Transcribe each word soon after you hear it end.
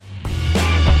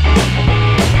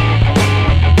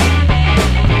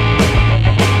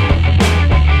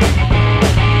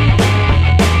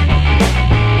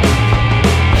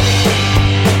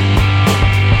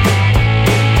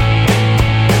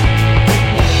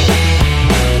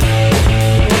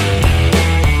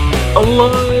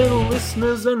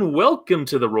and welcome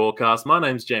to the Rawcast. My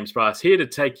name's James Price, here to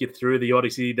take you through the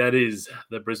odyssey that is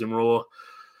the Brisbane Roar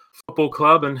Football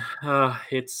Club, and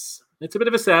it's a bit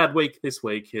of a sad week this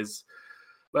week.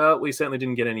 Well, we certainly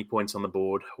didn't get any points on the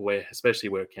board, especially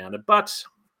where it counted, but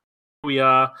we're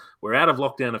out of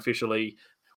lockdown officially.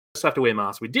 Just have to wear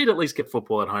masks. We did at least get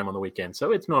football at home on the weekend,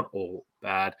 so it's not all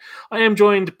bad. I am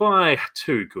joined by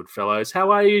two good fellows.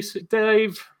 How are you,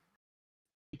 Dave?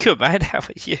 Good, mate. How are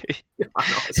you? I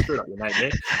know, I screwed up your name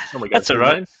there. That's all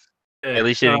right. Yeah, at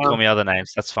least you didn't call me other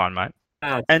names. That's fine, mate.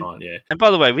 That's fine, yeah. And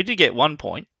by the way, we did get 1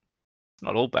 point.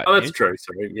 Not all bad. Oh, that's true.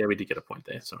 Sorry. Yeah, we did get a point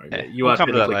there. Sorry. Yeah, you are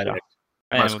come to that later.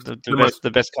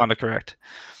 The best kind of correct.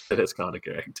 That is kind of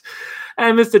correct.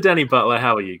 And Mr. Danny Butler,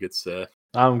 how are you, good sir?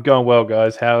 I'm going well,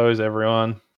 guys. How is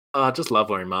everyone? I just love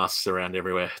wearing masks around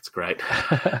everywhere. It's great.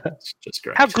 It's just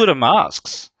great. How good are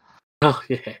masks? Oh,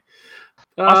 yeah.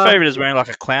 My favourite is wearing like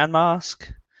a clown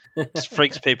mask. It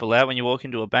freaks people out when you walk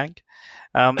into a bank.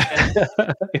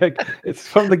 It's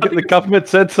from the government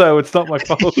said so. It's not my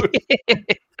fault.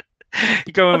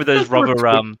 You go in with those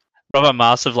rubber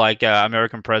masks of like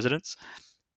American presidents.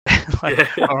 I'm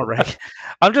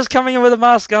just coming in with a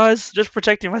mask, guys. Just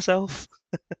protecting myself.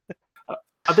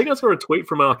 I think I saw a tweet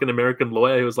from like an American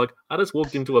lawyer who was like, I just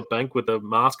walked into a bank with a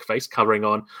mask face covering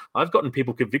on. I've gotten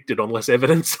people convicted on less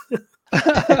evidence.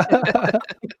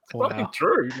 It's fucking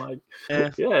true. Like, yeah,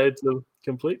 it's a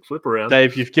complete flip around.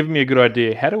 Dave, you've given me a good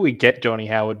idea. How do we get Johnny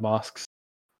Howard masks?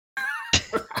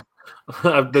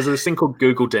 There's a thing called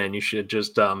Google, Dan. You should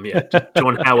just John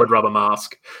Howard rubber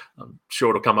mask. I'm sure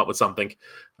it'll come up with something.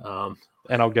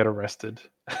 And I'll get arrested.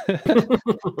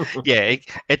 Yeah,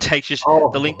 it takes you.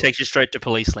 The link takes you straight to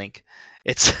Police Link.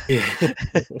 It's no,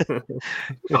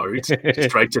 it's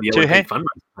straight to the LNP fundraising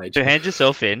page. To hand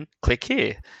yourself in, click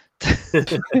here.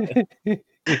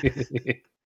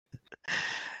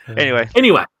 Anyway,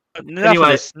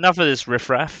 enough of this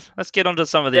riffraff. Let's get on to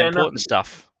some of the important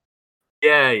stuff.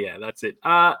 Yeah, that's it.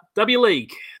 W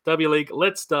League.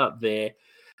 Let's start there.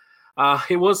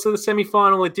 It was the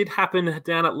semi-final. It did happen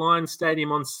down at Lions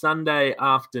Stadium on Sunday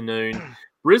afternoon.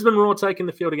 Brisbane Roar taking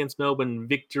the field against Melbourne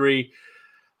Victory,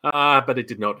 but it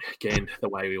did not again the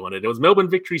way we wanted. It was Melbourne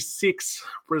Victory 6,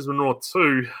 Brisbane Roar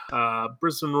 2.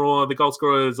 Brisbane Roar, the goal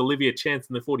scorer is Olivia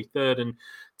Chance in the 43rd and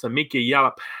Tamika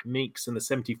Yallop Meeks in the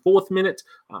 74th minute.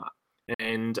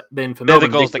 And then for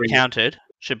Melbourne the goals Victory, that counted.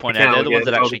 Should point out they're the ones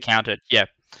that actually counted. Yeah.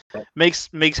 Meeks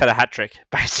had a hat trick,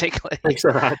 basically. Meeks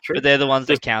had a hat trick. But they're the ones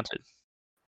that counted.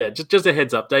 Yeah, just a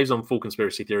heads up. Dave's on full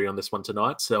conspiracy theory on this one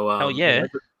tonight. So,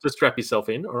 just strap yourself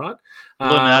in, all right?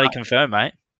 Illuminati confirmed,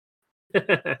 mate.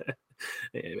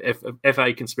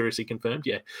 FA conspiracy confirmed,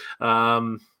 yeah.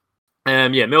 Melbourne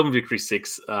Victory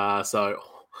 6. Melina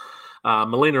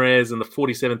Ayres in the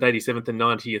 47th, 87th, and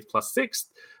 90th plus 6th.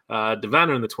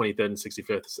 Devana in the 23rd and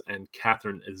 61st, and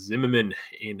Catherine Zimmerman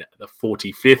in the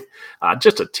 45th.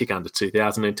 Just a tick under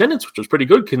 2,000 in attendance, which was pretty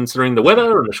good considering the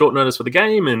weather and the short notice for the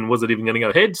game, and was it even going to go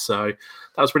ahead? So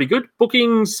that was pretty good.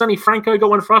 Bookings, Sunny Franco got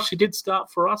one for us. She did start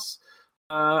for us.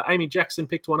 Amy Jackson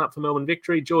picked one up for Melbourne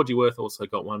Victory. Georgie Worth also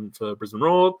got one for Brisbane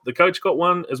Roar. The coach got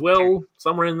one as well,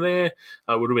 somewhere in there.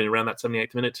 Would have been around that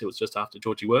 78th minute. It was just after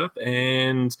Georgie Worth.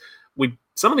 And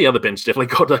some of the other bench definitely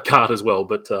got a card as well,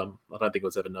 but I don't think it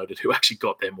was ever noted who actually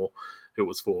got them or who it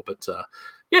was for. But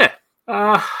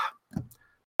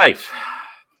Dave,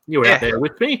 you were out there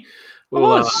with me. We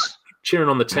were cheering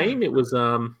on the team. It was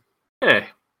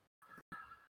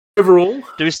overall.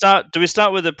 Do we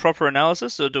start with a proper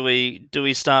analysis, or do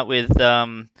we start with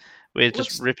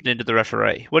just ripping into the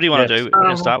referee? What do you want to do? We're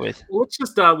going to start with. Let's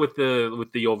just start with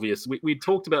the obvious. We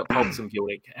talked about Pulps and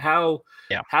Gilnick. How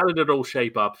did it all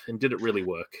shape up, and did it really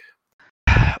work?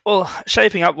 Well,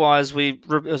 shaping up wise, it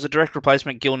was a direct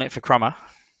replacement Gilnick for Crummer.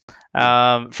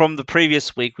 From the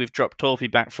previous week, we've dropped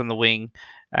Torpy back from the wing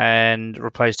and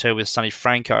replaced her with Sunny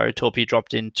Franco. Torpy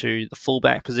dropped into the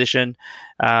fullback position,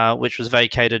 which was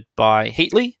vacated by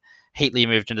Heatley. Heatley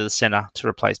moved into the centre to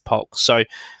replace Polk. So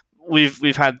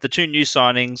we've had the two new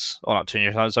signings, or not two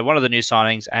new signings. So one of the new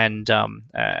signings and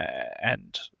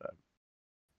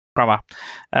Crummer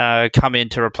come in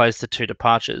to replace the two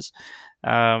departures.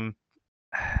 And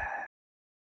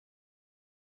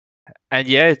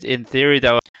in theory,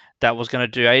 that was going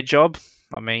to do a job.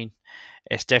 I mean,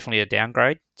 it's definitely a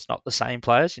downgrade. It's not the same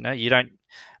players. You don't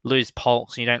lose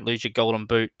Polks, you don't lose your golden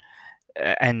boot,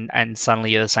 and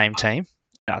suddenly you're the same team.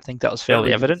 I think that was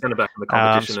fairly evident. Centre back in the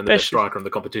competition and the best striker in the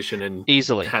competition, and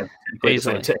easily.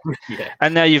 Yeah.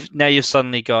 And now you've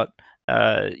suddenly got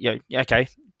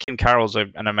Kim Carroll's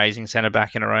an amazing centre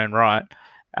back in her own right,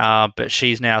 but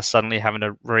she's now suddenly having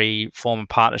to reform a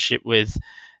partnership with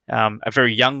a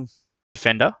very young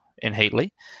defender in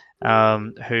Heatley,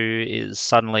 who is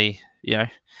suddenly,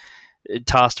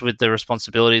 tasked with the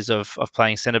responsibilities of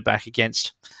playing centre back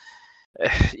against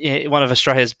one of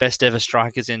Australia's best ever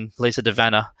strikers in Lisa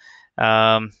Devanna.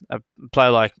 A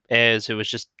player like Ayres, who was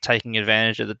just taking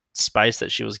advantage of the space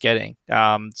that she was getting,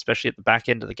 especially at the back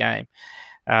end of the game.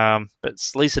 But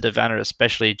Lisa Devanna,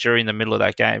 especially during the middle of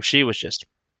that game, she was just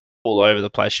all over the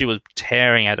place. She was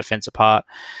tearing our defence apart.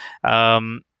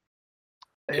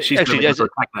 She's actually going to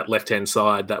attack that left-hand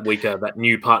side, that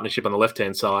new partnership on the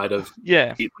left-hand side of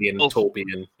Heatley and Torpy,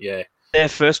 and their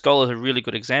first goal is a really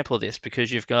good example of this,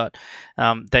 because you've got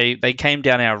they came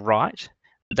down our right,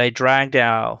 they dragged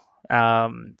our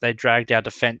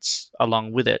defence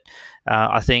along with it.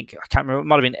 I can't remember, it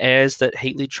might have been Ayres that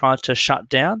Heatley tried to shut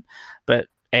down, but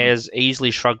Ayres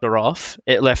easily shrugged her off.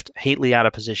 It left Heatley out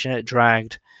of position. It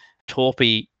dragged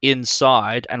Torpy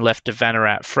inside and left Devanna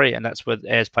out free, and that's where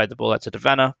Ayres played the ball out to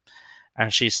Devanna,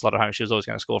 and she slotted home. She was always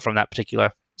going to score from that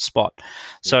particular spot.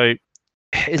 So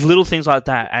it's little things like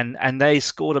that, and they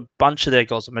scored a bunch of their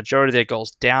goals, the majority of their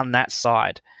goals, down that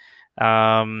side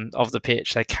of the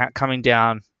pitch. They coming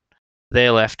down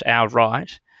their left, our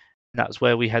right, and that's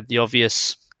where we had the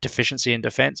obvious deficiency in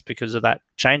defence because of that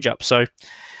change-up. So,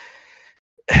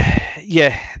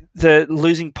 the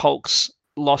losing Polks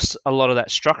lost a lot of that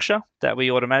structure that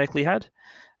we automatically had,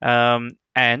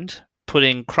 and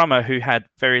putting Crummer, who had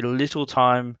very little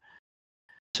time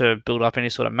to build up any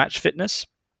sort of match fitness,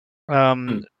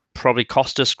 probably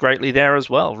cost us greatly there as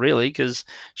well, really, because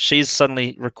she's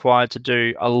suddenly required to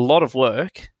do a lot of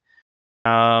work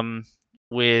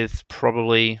with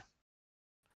probably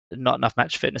not enough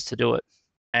match fitness to do it.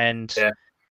 And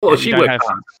well, she worked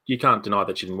hard. You can't deny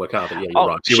that she didn't work hard, but you're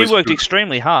right. She worked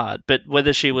extremely hard, but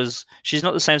whether she's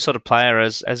not the same sort of player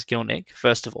as Gilnick,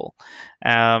 first of all,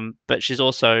 but she's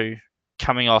also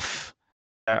coming off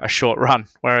a short run,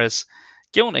 whereas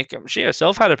Gilnick, she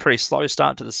herself had a pretty slow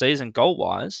start to the season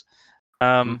goal-wise,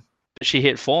 but she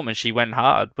hit form and she went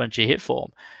hard when she hit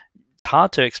form. It's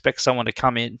hard to expect someone to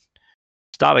come in,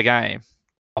 start a game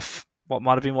off what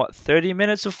might have been 30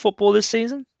 minutes of football this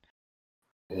season,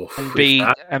 and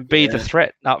be the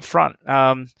threat up front.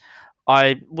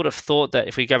 I would have thought that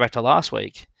if we go back to last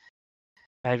week,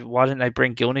 maybe why didn't they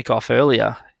bring Gilnick off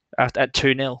earlier at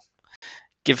 2-0?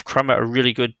 Give Crummer a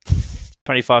really good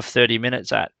 25-30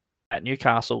 minutes at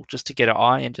Newcastle just to get an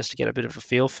eye and just to get a bit of a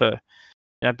feel for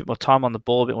a bit more time on the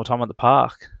ball, a bit more time on the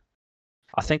park.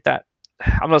 I think that,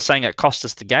 I'm not saying it cost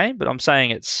us the game, but I'm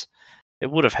saying it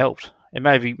would have helped. It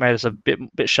maybe made us a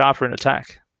bit sharper in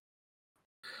attack.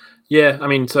 Yeah, I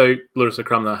mean, so Larissa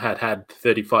Crumner had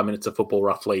 35 minutes of football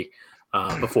roughly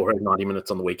before her 90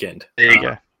 minutes on the weekend. There you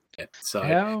go. Yeah,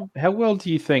 so how well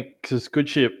do you think, because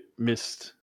Goodship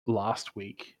missed last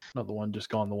week, not the one just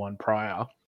gone, the one prior,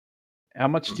 how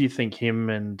much do you think him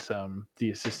and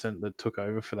the assistant that took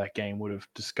over for that game would have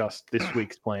discussed this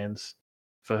week's plans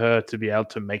for her to be able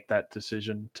to make that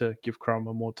decision to give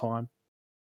Crummer more time?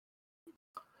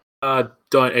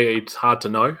 It's hard to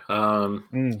know.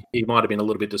 He might have been a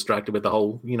little bit distracted with the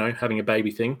whole, having a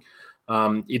baby thing.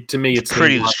 To me, it's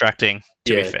pretty distracting.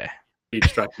 To be fair, pretty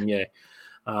distracting. Yeah.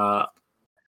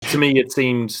 To me, it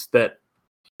seems that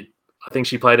I think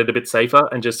she played it a bit safer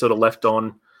and just sort of left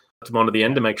on to the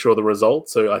end to make sure the result.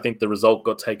 So I think the result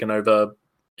got taken over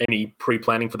any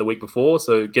pre-planning for the week before.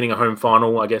 So getting a home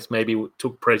final, I guess, maybe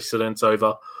took precedence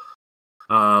over.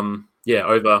 Over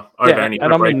any.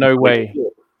 And I'm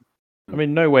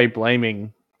in no way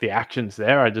blaming the actions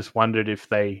there. I just wondered if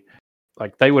they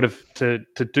would have to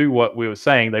do what we were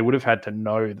saying. They would have had to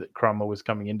know that Crummer was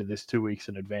coming into this 2 weeks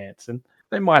in advance, and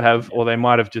they might have, or they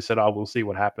might have just said, "Oh, we'll see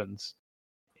what happens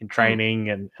in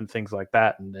training and things like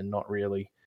that," and then not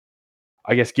really.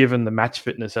 I guess given the match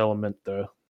fitness element, the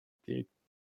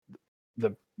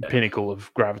pinnacle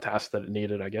of gravitas that it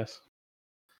needed, I guess.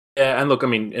 Yeah, and look,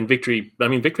 Victory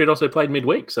had also played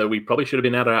midweek, so we probably should have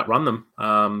been able to outrun them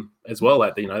as well.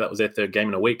 That was their third game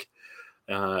in a week,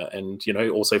 and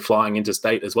also flying into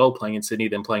state as well, playing in Sydney,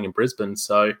 then playing in Brisbane.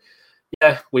 So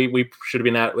yeah, we should have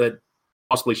been out. It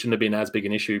possibly shouldn't have been as big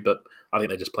an issue, but I think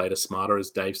they just played us smarter,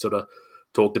 as Dave sort of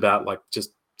talked about,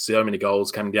 just so many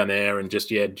goals coming down there and just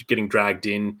getting dragged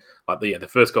in. The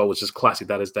first goal was just classic,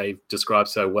 that as Dave described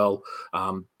so well.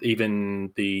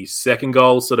 Even the second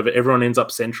goal, sort of everyone ends up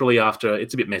centrally after.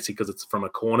 It's a bit messy because it's from a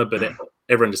corner, but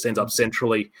everyone just ends up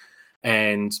centrally,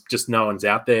 and just no one's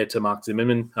out there to Mark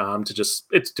Zimmerman.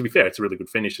 To be fair, it's a really good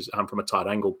finish from a tight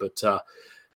angle, but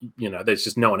there's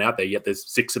just no one out there yet. There's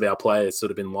 6 of our players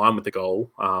sort of in line with the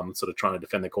goal, sort of trying to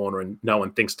defend the corner, and no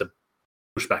one thinks to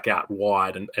push back out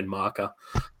wide and marker.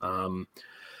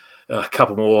 a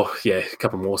couple more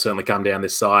certainly come down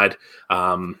this side.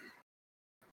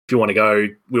 If you want to go,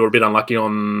 we were a bit unlucky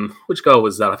on which goal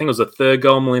was that? I think it was the third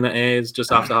goal, Molina Ayres,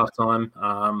 just after half time.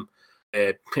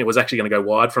 It was actually going to go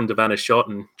wide from Devanna's shot,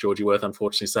 and Georgie Worth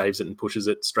unfortunately saves it and pushes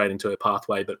it straight into her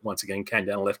pathway, but once again came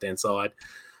down the left-hand side.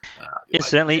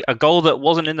 Certainly a goal that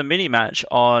wasn't in the mini match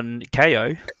on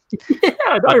KO. Yeah,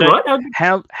 I know,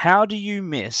 right? How do you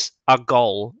miss a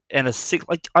goal and a six?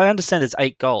 Like, I understand it's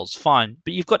 8 goals, fine,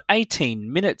 but you've got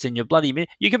 18 minutes in your bloody minute.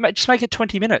 You can just make it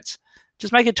 20 minutes.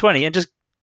 Just make it 20 and just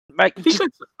make. I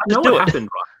know what happened,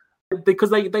 right?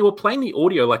 Because they were playing the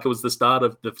audio like it was the start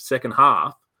of the second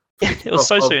half. Yeah, it was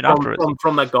soon afterwards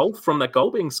from that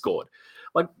goal being scored.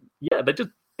 Like, yeah, they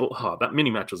just. That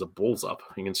mini match was a balls up.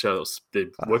 You can show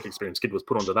the work experience kid was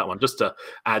put onto that one just to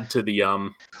add to the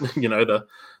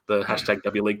the hashtag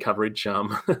W League coverage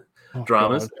dramas.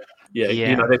 God.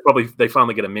 Yeah, they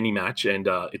finally get a mini match, and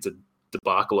it's a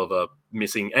debacle of a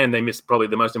missing, and they missed probably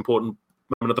the most important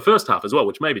moment of the first half as well,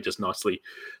 which maybe just nicely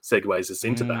segues us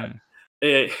into that.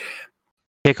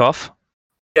 Kickoff.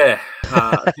 Yeah,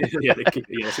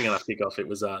 the second half kickoff. It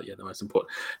was the most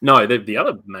important. No, the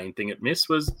other main thing it missed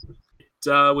was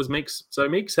Meeks. So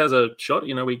Meeks has a shot.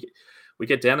 We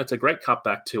get down. It's a great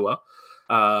cutback to her,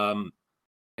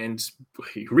 and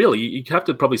really you have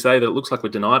to probably say that it looks like we're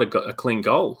denied a clean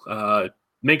goal.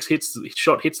 Meeks hits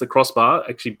the crossbar,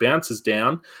 actually bounces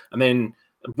down, and then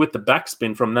with the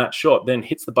backspin from that shot, then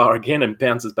hits the bar again and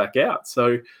bounces back out.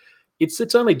 So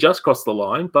it's only just crossed the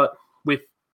line, but with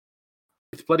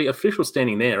bloody official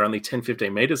standing there, only 10,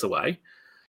 15 meters away.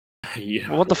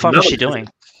 Yeah. What the fuck is she doing?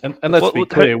 And let's be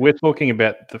clear, we're talking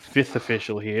about the 5th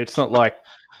official here. It's not like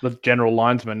the general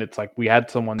linesman. It's like we had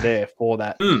someone there for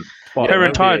that spot. Her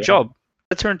entire job.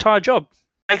 That's her entire job.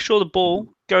 Make sure the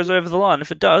ball goes over the line.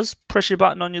 If it does, press your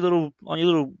button on your little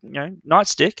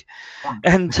nightstick,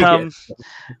 and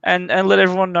and let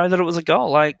everyone know that it was a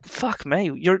goal. Like, fuck me,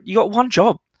 you got one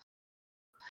job.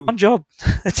 One job.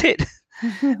 That's it.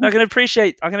 I can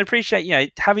appreciate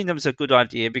having them is a good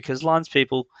idea, because lines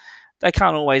people, they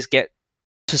can't always get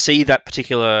to see that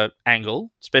particular angle,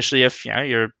 especially if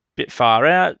you're a bit far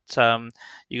out.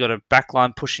 You got a back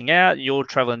line pushing out, you're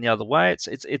traveling the other way.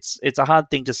 It's a hard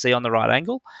thing to see on the right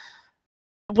angle.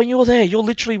 When you're there, you're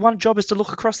literally one job is to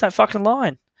look across that fucking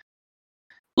line.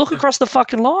 Look across the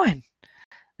fucking line.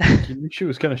 You knew she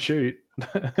was going to shoot.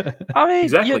 I mean,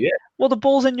 exactly. Yeah. Well, the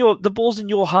ball's in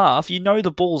your half. You know the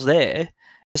ball's there.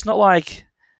 It's not like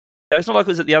it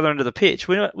was at the other end of the pitch.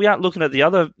 We aren't looking at the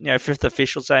other 5th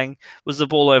official saying, was the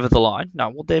ball over the line? No,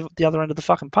 well, they're at the other end of the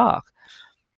fucking park.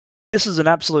 This is an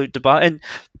absolute debate. And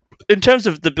in terms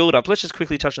of the build-up, let's just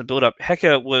quickly touch on the build-up.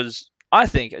 Hecker was, I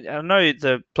think, I know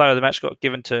the player of the match got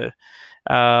given to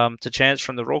Chance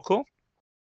from the Raw Call.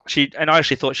 I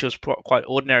actually thought she was quite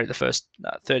ordinary the first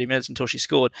 30 minutes until she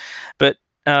scored, but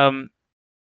I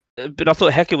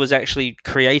thought Hecker was actually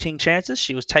creating chances.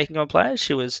 She was taking on players.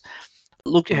 She was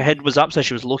her head was up, so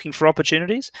she was looking for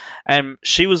opportunities, and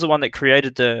she was the one that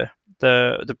created the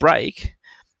break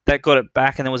that got it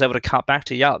back, and then was able to cut back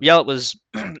to Yallop. Yallop was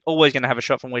always going to have a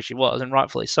shot from where she was, and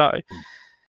rightfully so.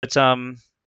 But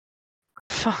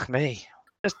fuck me,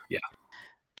 just do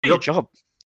your job.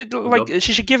 Like,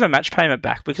 she should give her match payment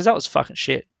back, because that was fucking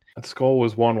shit. The score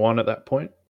was 1-1 at that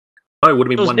point. Oh, it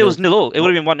would have been 1-0. It was 0-0. It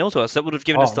would have been 1-0 to us. That would have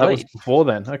given us the lead. Was before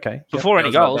then, okay. Before any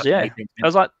goals, yeah. It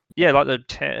was like the 11th,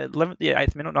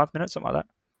 8th minute, 9th minute, something like that.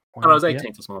 Oh, it was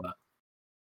 18th or something like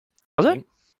that. Was it?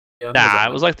 Yeah,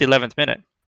 it was like the 11th minute.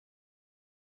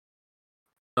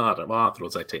 Oh, I thought it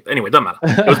was 18th. Anyway, it doesn't matter.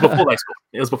 It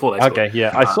was before they scored. Okay,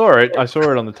 yeah. I saw it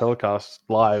on the telecast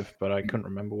live, but I couldn't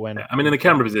remember when. Yeah, I mean, in the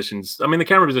camera positions,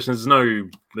 there's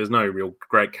no real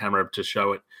great camera to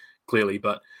show it clearly,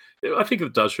 but I think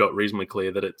it does show it reasonably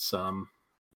clear that it's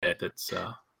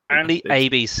apparently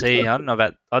ABC. I don't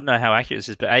know how accurate this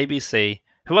is, but ABC,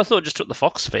 who I thought just took the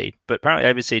Fox feed, but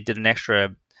apparently ABC did an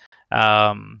extra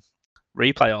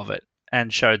replay of it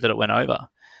and showed that it went over.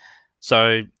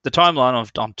 So the timeline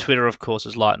on Twitter, of course,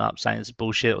 is lighting up, saying it's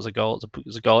bullshit. It was a goal. It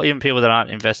was a goal. Even people that aren't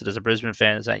invested as a Brisbane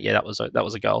fan are saying, yeah, that was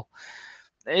a goal.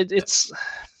 It's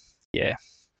yeah.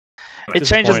 It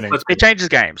changes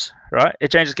games, right? It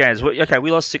changes games. Okay,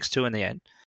 we lost 6-2 in the end,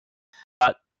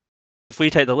 but if we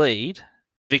take the lead,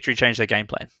 victory changed their game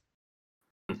plan,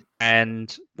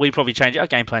 and we probably change our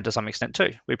game plan to some extent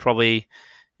too. We probably,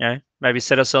 maybe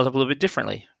set ourselves up a little bit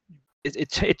differently.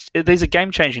 These are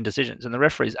game-changing decisions, and the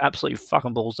referees absolutely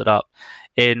fucking balls it up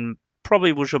in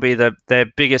probably which will be their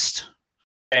biggest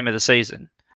game of the season.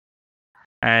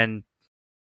 And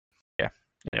yeah,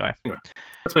 anyway,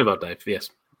 let's move on, Dave. Yes,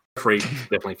 referee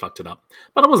definitely fucked it up,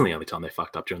 but it wasn't the only time they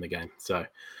fucked up during the game. So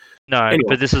No, Anyway.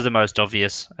 but this is the most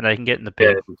obvious, and they can get in the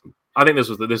Yeah, bin. I think this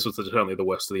was certainly the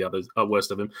worst of the others.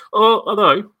 Worst of them.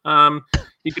 Although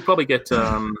you could probably get.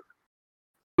 You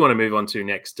want to move on to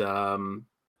next?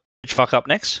 Which fuck up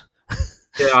next?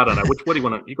 Yeah, I don't know. What do you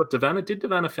want to? You got Davana. Did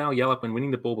Davana foul Yallop when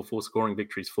winning the ball before scoring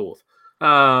victory's fourth?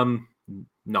 No.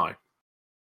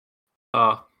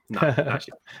 No,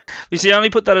 actually. You see, I only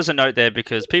put that as a note there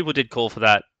because people did call for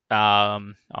that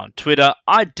on Twitter.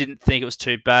 I didn't think it was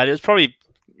too bad. It was probably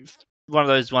one of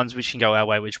those ones which can go our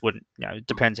way, which wouldn't. It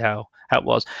depends how it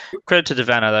was. Credit to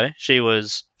Davana though; she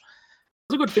was.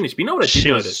 It was a good finish. But you know what I did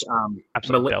notice?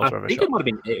 Absolutely, I think it might have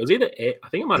been. It was either. I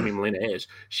think it might have been Melina Ayres.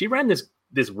 She ran this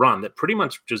run that pretty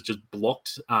much just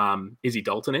blocked Izzy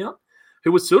Dalton out,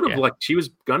 who was sort of like she was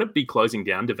going to be closing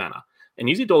down Davana. And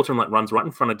Izzy Dalton runs right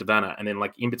in front of Davana and then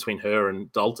in between her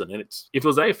and Dalton. And if it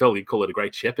was AFL, you'd call it a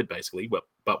great shepherd, basically, but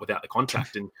without the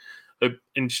contact. And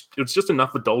it's just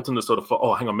enough for Dalton to sort of,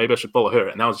 hang on, maybe I should follow her.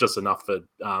 And that was just enough for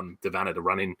Davana to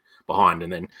run in behind.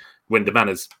 And then when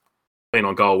Davana's been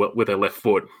on goal with her left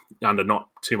foot under not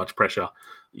too much pressure,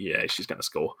 yeah, she's going to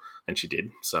score. And she did.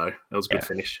 So it was a good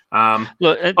finish.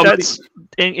 Look, that's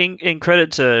in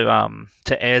credit to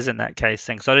Ayres in that case,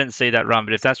 because I didn't see that run,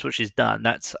 but if that's what she's done,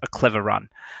 that's a clever run.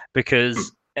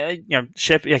 Because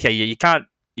Shepherd, you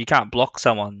can't block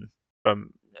someone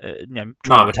from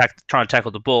trying to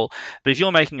tackle the ball. But if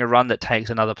you're making a run that takes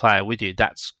another player with you,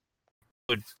 that's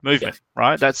good movement,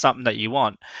 right? That's something that you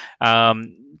want.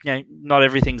 Not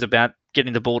everything's about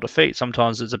getting the ball to feet.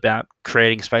 Sometimes it's about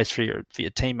creating space for your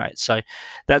teammates. So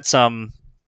that's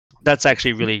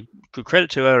actually really good credit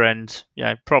to her, and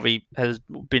probably has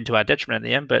been to our detriment in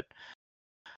the end. But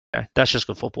that's just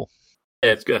good football.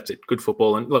 Yeah, that's it. Good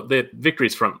football. And look, the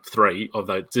victories front three of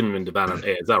the Zimmerman, Davana, and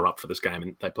Ayres, they were up for this game,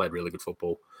 and they played really good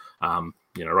football.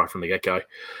 Right from the get go.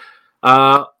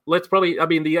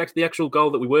 The actual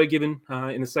goal that we were given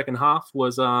in the second half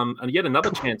was and yet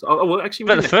another chance.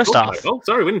 Actually, the first half. Oh,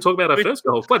 sorry, we didn't talk about our first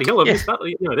goal. Bloody hell, I missed that.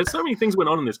 There's so many things went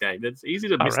on in this game. It's easy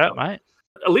to miss. All right, mate.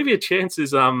 Olivia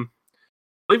Chance's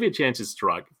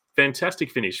strike,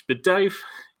 fantastic finish. But Dave,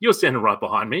 you're standing right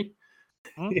behind me.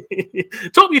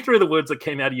 Talk me through the words that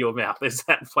came out of your mouth as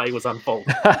that play was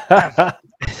unfolding.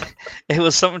 It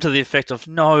was something to the effect of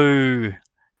 "No,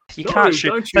 you can't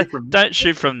shoot. Don't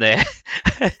shoot from there."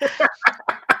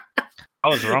 I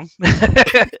was wrong.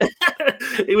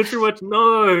 It was pretty much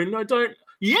no, don't.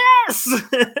 Yes.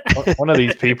 One of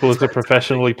these people is a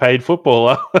professionally paid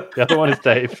footballer. The other one is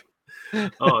Dave.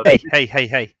 Oh,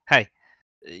 hey.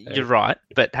 You're right,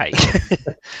 but hey.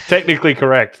 Technically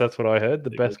correct. That's what I heard.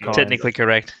 The best kind. Technically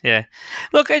correct, yeah.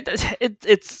 Look,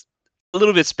 it's a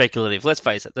little bit speculative. Let's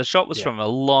face it. The shot was from a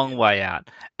long way out,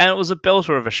 and it was a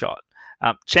belter of a shot.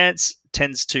 Chance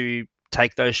tends to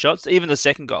take those shots. Even the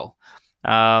second goal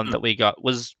that we got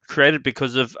was created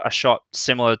because of a shot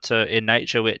similar to In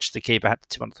Nature, which the keeper had to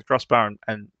tip onto the crossbar,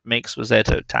 and Meeks was there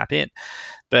to tap in.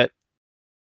 But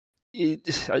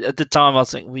at the time, I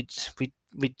was thinking we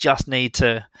just need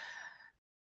to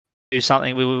do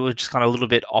something. We were just kind of a little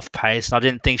bit off pace, and I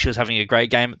didn't think she was having a great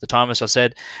game at the time, as I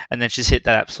said. And then she's hit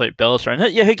that absolute belter, and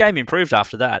her game improved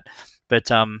after that. But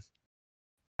I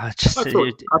think you're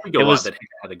right that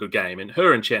Hector had a good game, and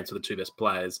her and Chance were the two best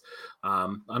players. I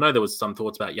know there was some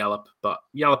thoughts about Yallop, but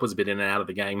Yallop was a bit in and out of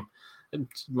the game. And,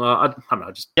 I don't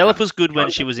know. Yallop was good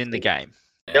when she was in the game.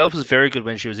 Yeah. Yallop was very good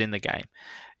when she was in the game.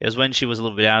 It was when she was a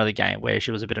little bit out of the game where she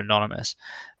was a bit anonymous.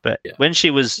 But when she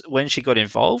got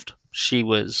involved, she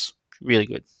was really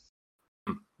good.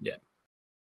 Yeah.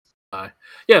 Look,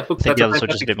 I think the others were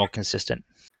just a bit more consistent.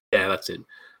 Yeah, that's it.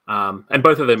 And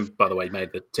both of them, by the way,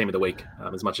 made the team of the week.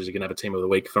 As much as you can have a team of the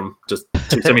week from just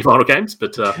two semi-final games,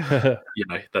 but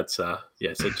that's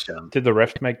Did the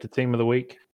ref make the team of the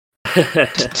week? She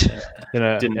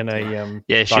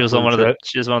was on one of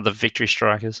the victory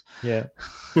strikers. Yeah.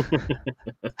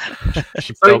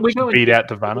 She beat out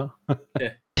Davana.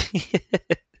 Yeah.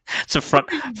 It's a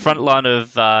front line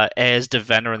of Ayres,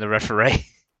 Davana, and the referee.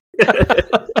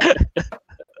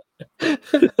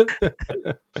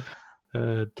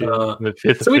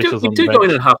 So we do go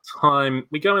in at half time.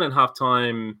 We go in at half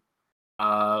time. What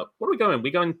are we going?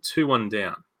 We're going 2-1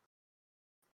 down.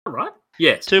 All right.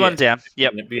 Yes. 2-1 down.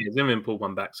 Yep. Zimmerman pulled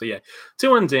one back. So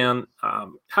 2-1 down.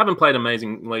 Haven't played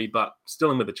amazingly, but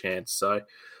still in with a chance. So,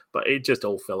 but it just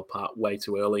all fell apart way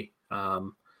too early.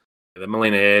 The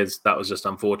Melina Ayres, that was just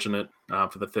unfortunate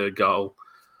for the third goal.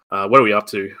 What are we up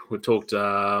to? We've talked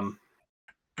about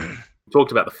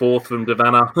the fourth from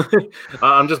Davana.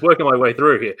 I'm just working my way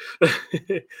through here.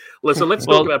 Let's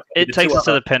talk about. It takes us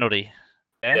to the penalty.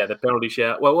 Yeah, the penalty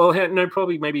shout. Well, no,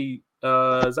 probably maybe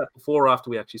is that before or after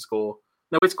we actually score?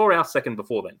 No, we score our second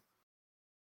before then.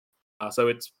 So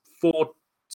it's 4.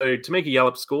 So Tamika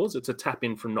Yallop scores. It's a tap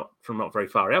in from not very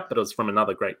far out, but it was from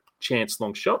another great chance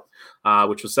long shot,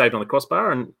 which was saved on the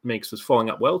crossbar, and Meeks was following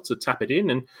up well to tap it in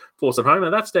and force it home.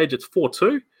 At that stage, it's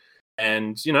 4-2.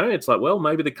 And, it's like, well,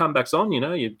 maybe the comeback's on.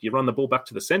 You run the ball back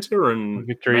to the centre. And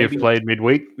Victory have played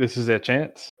midweek. This is their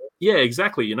chance. Yeah,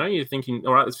 exactly. You're thinking,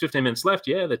 all right, there's 15 minutes left.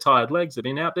 Yeah, they're tired legs. They've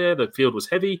been out there. The field was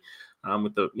heavy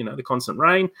with the constant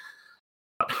rain.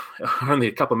 But only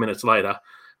a couple of minutes later,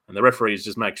 and the referees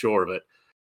just make sure of it.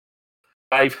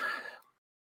 Dave,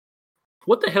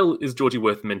 what the hell is Georgie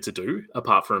Worth meant to do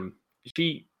apart from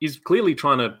she is clearly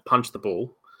trying to punch the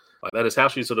ball? Like that is how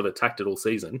she sort of attacked it all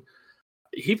season.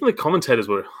 Even the commentators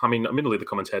were, admittedly the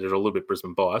commentators are a little bit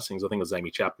Brisbane biased, things I think it was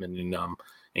Amy Chapman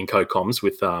in co-coms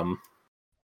with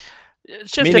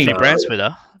it's just definitely Brant's with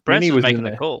her. Brant's was making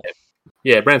the call.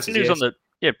 Yeah, Brant's was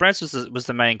Brant's was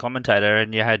the main commentator,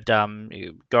 and you had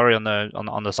Gorry on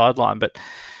the sideline, but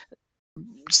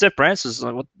Steph Brant's was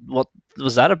like, what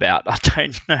was that about? I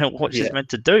don't know what she's meant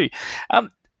to do.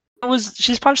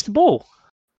 She's punched the ball.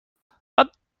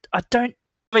 I don't.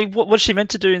 I mean, what's she meant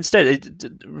to do instead?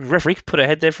 The referee could put her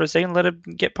head there for a second, let her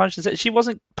get punched instead. She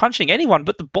wasn't punching anyone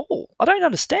but the ball. I don't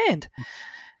understand.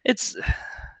 I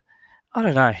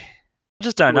don't know. I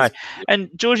just don't know. And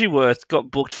Georgie Worth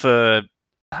got booked for.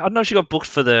 I don't know if she got booked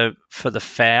for the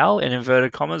foul in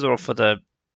inverted commas or for the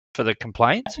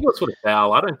complaint. She got sort of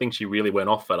foul. I don't think she really went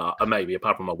off at her, maybe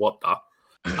apart from a what the.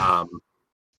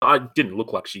 I didn't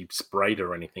look like she sprayed her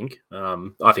or anything.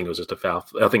 I think it was just a foul.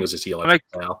 I think it was just a yellow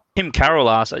foul. Kim Carroll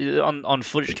asked on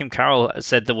footage. Kim Carroll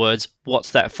said the words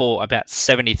 "What's that for?" about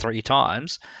 73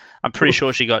 times. I'm pretty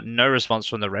sure she got no response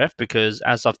from the ref because,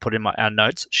 as I've put in our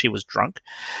notes, she was drunk.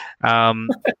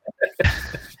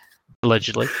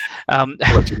 Allegedly.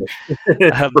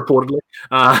 Reportedly.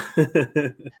 No.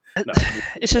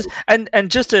 It's just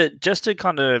and just to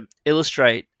kind of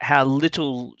illustrate how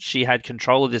little she had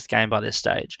control of this game by this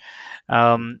stage.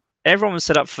 Everyone was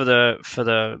set up for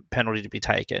the penalty to be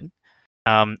taken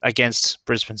against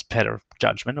Brisbane's better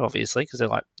judgment, obviously, because they're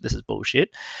like, this is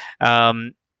bullshit.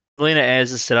 Lena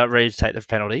Ayres is set up ready to take the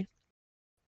penalty.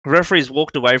 Referees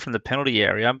walked away from the penalty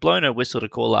area and blown her whistle to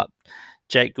call up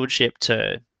Jake Goodship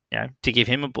to give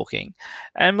him a booking.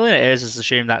 And Melina Ayres has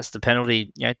assumed that's the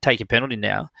penalty, take your penalty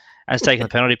now. And it's taken the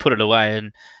penalty, put it away,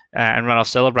 and run off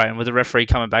celebrating with the referee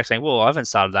coming back saying, well, I haven't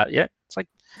started that yet. It's like,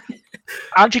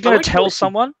 aren't you going to tell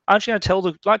someone? Aren't you going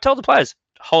to tell the players,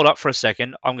 hold up for a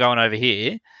second, I'm going over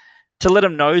here, to let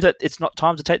them know that it's not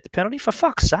time to take the penalty? For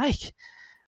fuck's sake.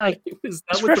 Like, this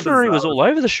referee was all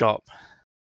over the shop.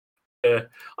 Yeah,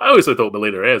 I also thought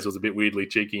Melina Ayres was a bit weirdly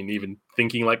cheeky and even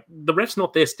thinking, like, the ref's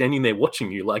not there standing there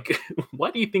watching you. Like, why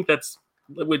do you think that's...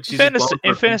 In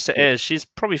fairness to Ayres, she's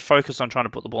probably focused on trying to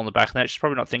put the ball in the back of the net. She's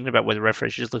probably not thinking about where the referee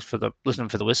is. She's just listening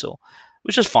for the whistle,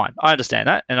 which is fine. I understand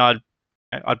that, and I'd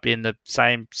be in the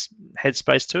same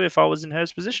headspace too if I was in her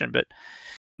position, but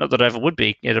not that I ever would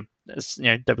be at a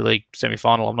W League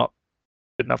semi-final. I'm not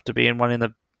good enough to be in one in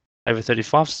the over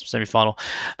 35 semi-final,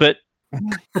 but...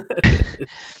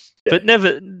 But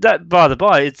never that by the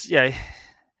by, it's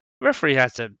referee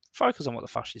has to focus on what the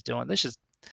fuck she's doing.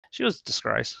 She was a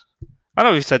disgrace. I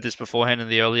know we've said this beforehand in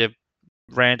the earlier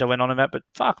rant I went on about, but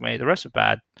fuck me, the rest are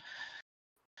bad.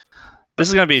 This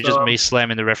is going to be just me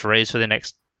slamming the referees for the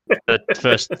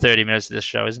first 30 minutes of this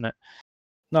show, isn't it?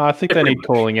 No, I think they need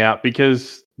calling out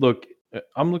because look,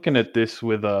 I'm looking at this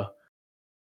with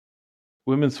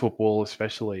women's football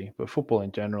especially, but football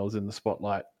in general is in the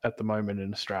spotlight at the moment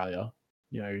in Australia.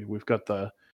 We've got the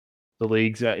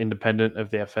leagues are independent of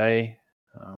the FA.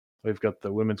 We've got the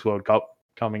Women's World Cup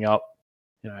coming up.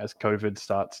 As COVID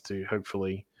starts to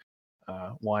hopefully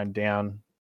wind down,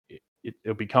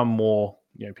 it'll become more.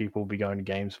 People will be going to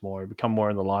games more. It'll become more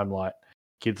in the limelight.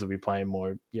 Kids will be playing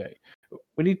more.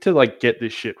 We need to get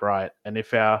this shit right. And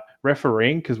if our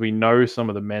refereeing, because we know some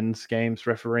of the men's games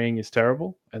refereeing is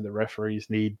terrible, and the referees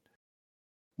need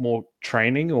more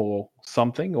training or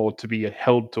something, or to be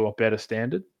held to a better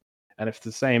standard. And if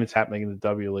the same is happening in the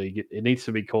W League, it needs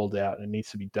to be called out and it needs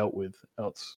to be dealt with.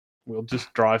 Else we'll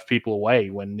just drive people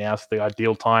away when now's the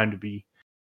ideal time to be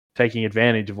taking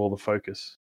advantage of all the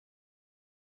focus.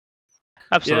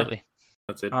 Absolutely. Yeah,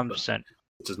 that's it. 100%.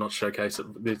 It does not showcase it.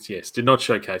 Yes, did not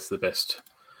showcase the best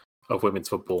of women's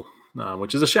football,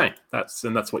 which is a shame. That's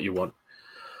what you want.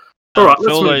 All right,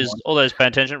 for all those paying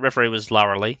attention, referee was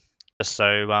Lara Lee. Just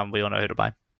so we all know who to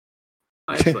blame.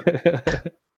 Excellent.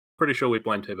 Pretty sure we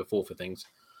blamed her before for things.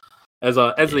 As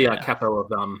the capo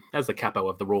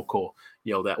of the Raw Corps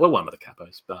yelled out, well, one of the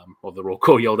capos of the Raw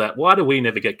Corps yelled out, why do we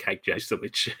never get Kate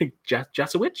Jasowicz?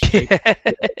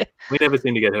 Jasowicz? We never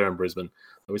seem to get her in Brisbane.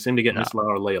 We seem to get Miss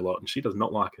Lara Lee a lot, and she does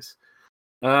not like us.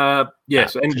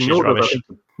 Yes, and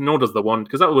nor does the Wand,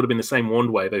 because that would have been the same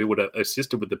Wandway who would have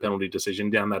assisted with the penalty decision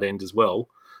down that end as well.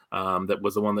 That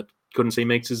was the one that couldn't see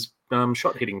Meeks'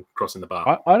 shot hitting crossing the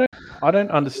bar. I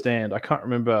don't understand. I can't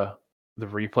remember the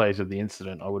replays of the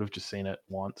incident. I would have just seen it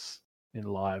once in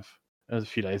live. It was a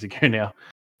few days ago now.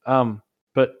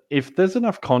 But if there's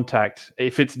enough contact,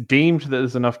 if it's deemed that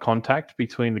there's enough contact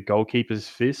between the goalkeeper's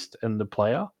fist and the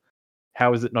player,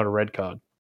 how is it not a red card?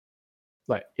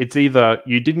 Like, it's either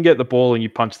you didn't get the ball and you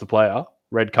punched the player,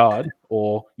 red card,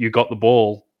 or you got the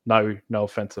ball, no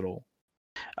offense at all.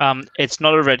 It's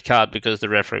not a red card because the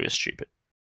referee was stupid.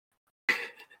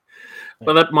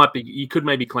 Well, that might be. You could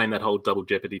maybe claim that whole double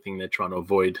jeopardy thing they're trying to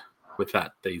avoid with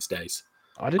that these days.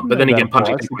 I didn't. But then again,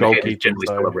 punching the people in the head is generally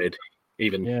still a red.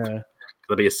 Even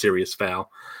it'll be a serious foul.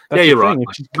 That's you're right.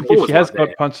 If he has got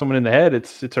punched someone in the head,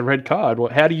 it's a red card.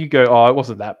 Well, how do you go? Oh, it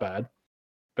wasn't that bad,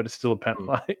 but it's still a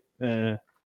penalty. It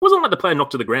wasn't like the player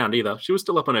knocked to the ground either. She was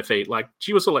still up on her feet. Like,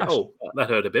 she was sort of like, oh, that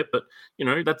hurt a bit. But,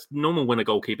 that's normal when a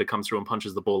goalkeeper comes through and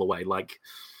punches the ball away. Like,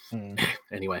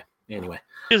 anyway. She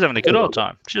was having a good old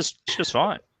time. She's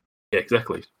fine. Yeah,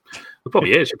 exactly. Well,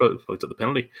 probably, she probably took the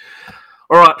penalty.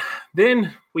 All right.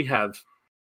 Then we have a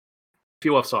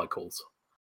few offside calls.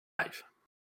 Dave.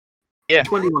 Yeah.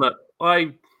 21.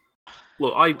 I'm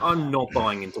not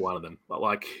buying into one of them. But,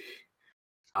 like...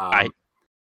 have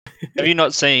you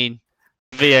not seen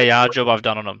VAR job I've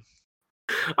done on them?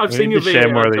 I've seen your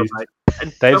VAR more of these.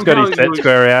 Dave's got his set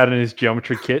square out in his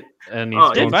geometry kit, and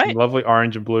he's drawn some lovely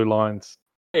orange and blue lines.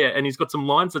 Yeah, and he's got some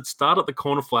lines that start at the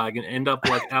corner flag and end up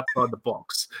like outside the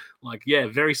box. Like,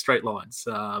 very straight lines.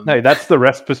 No, that's the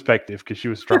rest perspective because she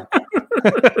was drunk.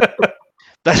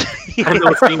 Dave's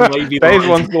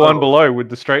one's the one below with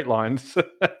the straight lines.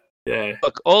 Yeah.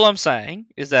 Look, all I'm saying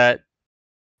is that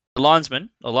the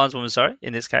lineswoman,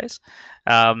 in this case,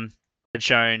 had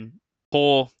shown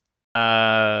poor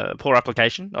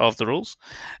application of the rules,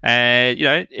 and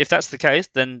if that's the case,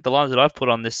 then the lines that I've put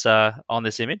on this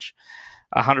image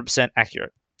are 100%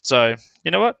 accurate. So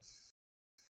you know what?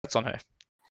 That's on her.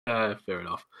 Fair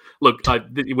enough. Look,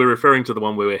 we're referring to the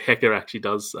one where Hecker actually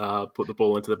does put the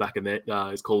ball into the back of net.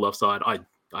 Is called offside. I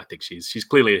think she's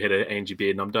clearly ahead of Angie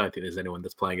Beard, and I don't think there's anyone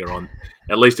that's playing her on,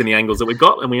 at least in the angles that we've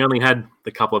got. And we only had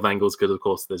the couple of angles because, of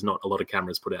course, there's not a lot of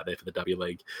cameras put out there for the W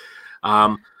League.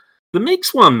 The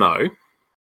Meeks one, though,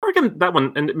 I reckon that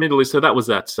one, and admittedly, so that was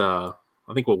that.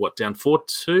 I think we're down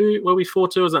 4-2. Were we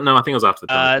 4-2? Was that? No, I think it was after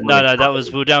the time. No, we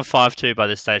were down 5-2 by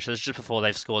this stage. So it's just before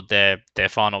they've scored their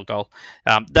final goal.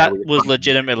 That was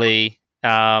legitimately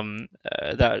a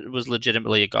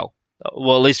goal.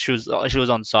 Well, at least she was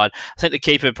onside. I think the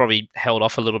keeper probably held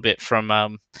off a little bit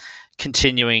from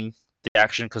continuing the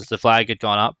action because the flag had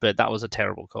gone up, but that was a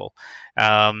terrible call.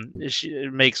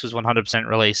 Meeks was 100%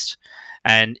 released,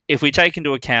 and if we take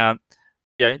into account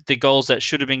the goals that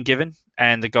should have been given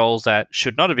and the goals that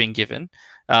should not have been given,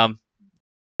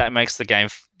 that makes the game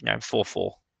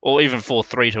 4-4 or even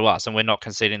 4-3 to us, and we're not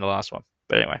conceding the last one.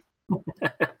 But anyway,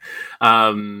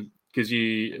 because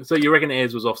you reckon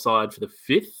Ayres was offside for the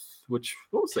fifth? What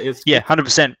was the Ayres? Yeah,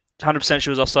 100% she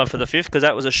was offside for the fifth because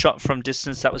that was a shot from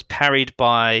distance that was parried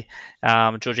by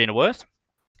Georgina Worth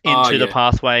into the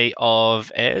pathway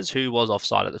of Ayres, who was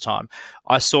offside at the time.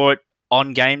 I saw it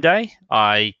on game day.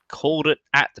 I called it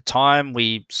at the time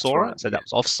we saw it, so that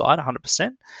was offside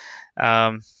 100%.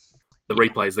 The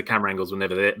replays, the camera angles were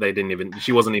never there. They didn't even.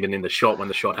 She wasn't even in the shot when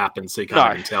the shot happened, so you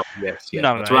can't even tell. Yes,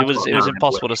 no, it was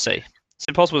impossible to see. It's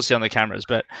impossible to see on the cameras,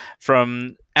 but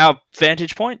from our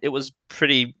vantage point, it was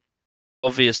pretty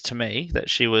obvious to me that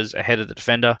she was ahead of the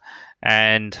defender,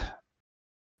 and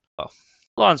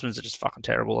linesmen are just fucking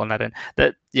terrible on that end.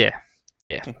 Yeah.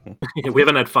 We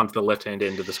haven't had fun to the left-hand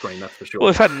end of the screen, that's for sure. Well,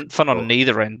 we've had fun on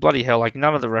neither end. Bloody hell, like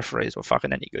none of the referees were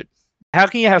fucking any good. How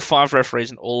can you have 5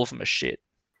 referees and all of them are shit?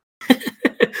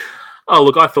 Oh,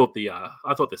 look, I thought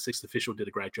the sixth official did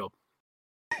a great job.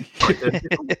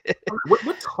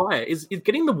 What's higher? Is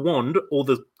getting the wand or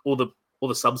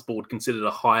the subs board considered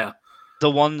a higher? The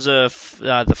wands are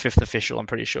the fifth official, I'm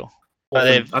pretty sure.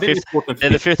 They're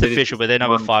the fifth official, but they're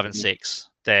number 5 and 6.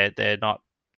 They're not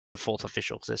the fourth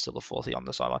official because they're still the fourth on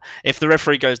the sideline. If the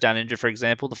referee goes down injured, for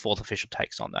example, the fourth official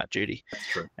takes on that duty. That's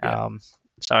true. Yeah.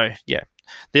 So yeah,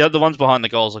 the other ones behind the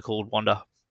goals are called Wanda.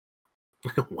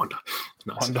 Wonder.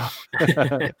 Nice. Wonder.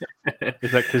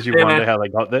 Is that because you wonder how they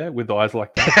got there with eyes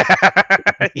like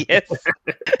that? Yes.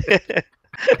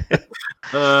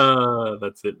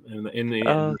 That's it. In the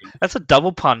end, that's a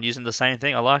double pun using the same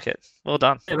thing. I like it. Well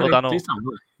done. Well done all. He's done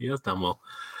well. He has done well.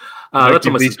 Don't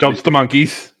give these jobs to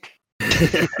monkeys.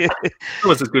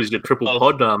 Almost as good as your triple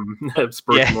pod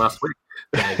sprue from last week.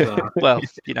 Well,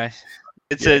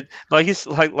 it's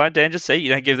like Dan just said, you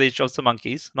don't give these jobs to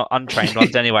monkeys, not untrained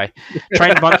ones anyway.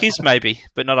 Trained monkeys, maybe,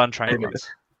 but not untrained ones.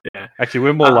 Yeah. Actually,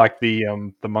 we're more like the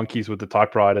monkeys with the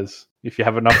typewriters. If you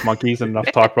have enough monkeys and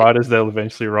enough typewriters, they'll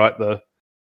eventually write the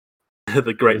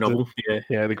great novel.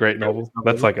 Yeah, the great novel.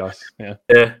 That's like us. Yeah.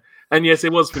 Yeah. And yes,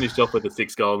 it was finished off with a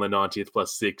 6 goal in the 90th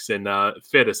plus 6. And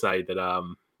fair to say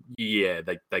that,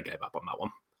 they gave up on that one.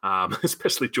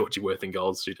 Especially Georgie Worthing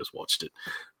goals. She just watched it,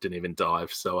 didn't even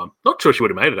dive. So I'm not sure she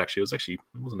would have made it, actually. It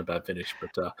wasn't a bad finish.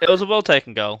 But it was a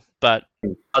well-taken goal. But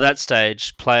at that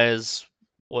stage, players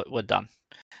were done.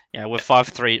 We're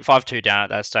 5-2 down at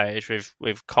that stage.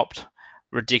 We've copped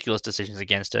ridiculous decisions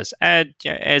against us, and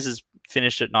Ez has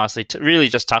finished it nicely. Really,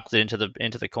 just tucked it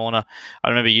into the corner. I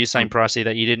remember you saying, Pricey,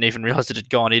 that you didn't even realize it had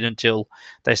gone in until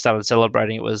they started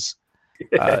celebrating. It was,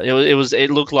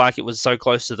 it looked like it was so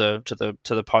close to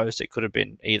the post. It could have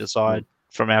been either side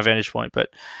from our vantage point,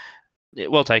 but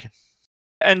well taken.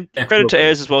 And credit to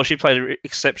Ez as well. She played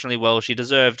exceptionally well. She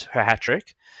deserved her hat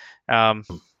trick.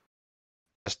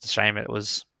 Just a shame it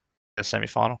was a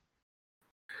semi-final.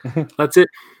 That's it.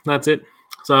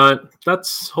 So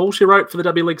that's all she wrote for the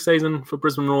W League season for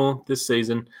Brisbane Roar this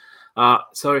season.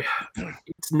 So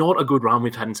it's not a good run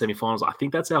we've had in semi-finals. I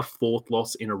think that's our 4th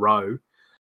loss in a row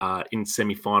in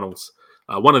semi-finals.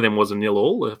 One of them was a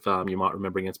 0-0, if you might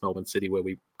remember, against Melbourne City, where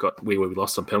we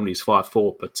lost some penalties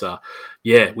 5-4. But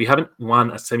we haven't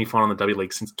won a semi-final in the W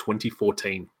League since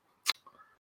 2014.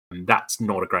 And that's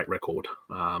not a great record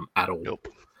at all. Nope.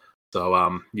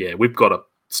 So we've got to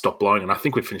stop blowing, and I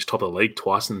think we finished top of the league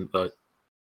twice in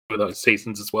those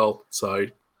seasons as well. So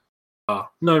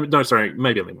sorry,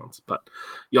 maybe only once, but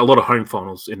a lot of home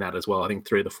finals in that as well. I think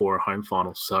 3 of the 4 are home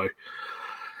finals. So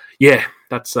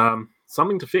that's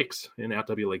something to fix in our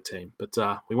W League team, but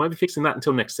we won't be fixing that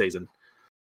until next season.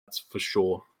 That's for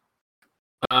sure.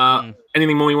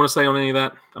 Anything more you want to say on any of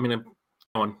that? I mean,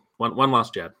 come on, one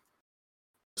last jab.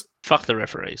 Fuck the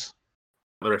referees.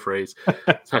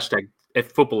 Hashtag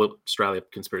Football Australia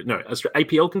conspiracy. No,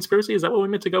 APL conspiracy. Is that what we're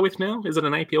meant to go with now? Is it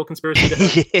an APL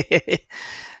conspiracy? Yeah.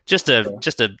 Just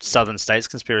a Southern States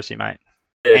conspiracy, mate.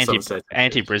 Yeah,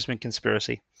 Anti-Brisbane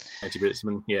conspiracy.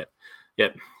 Anti-Brisbane, yeah.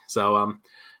 So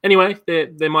anyway,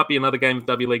 there might be another game of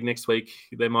W League next week.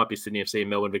 There might be Sydney FC and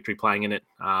Melbourne Victory playing in it.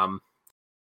 Can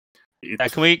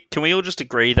we all just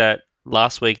agree that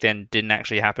last week then didn't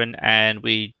actually happen, and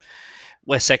we're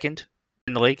second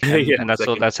in the league, and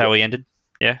that's how we ended.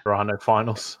 Yeah, there are no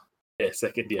finals. Yeah,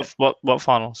 second. Yeah. What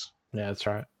finals? Yeah, that's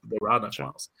right. There are no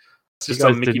finals. It's just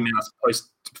some Mickey Mouse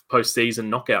post-season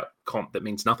knockout comp that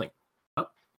means nothing. I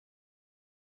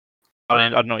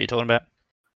don't know what you're talking about.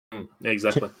 Yeah,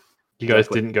 exactly. You guys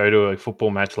didn't go to a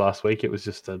football match last week. It was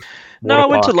just a I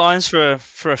went to Lions for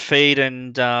a feed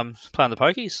and play on the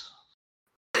pokies.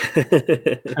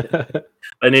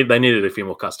 They needed a few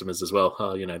more customers as well.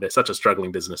 They're such a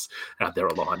struggling business out there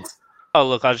at Lions. Oh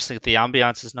look, I just think the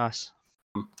ambiance is nice.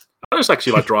 I just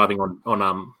actually like driving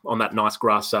on that nice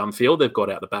grass field they've got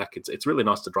out the back. It's really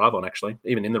nice to drive on, actually,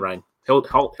 even in the rain. Held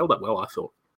up well, I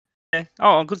thought. Yeah.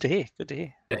 Oh, good to hear. Yeah.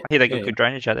 I hear they got good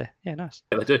drainage out there. Yeah, nice.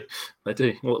 Yeah, they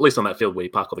do. Well, at least on that field where you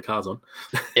park all the cars on.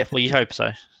 Yeah, well, you hope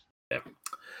so. Yeah.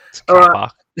 All right.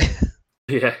 Park.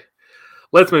 Yeah.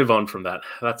 Let's move on from that.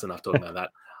 That's enough talking about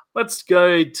that. Let's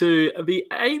go to the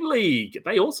A-League.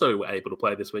 They also were able to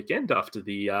play this weekend after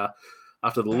the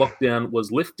lockdown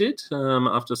was lifted,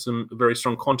 after some very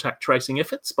strong contact tracing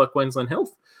efforts by Queensland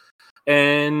Health,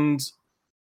 and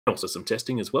also some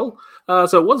testing as well.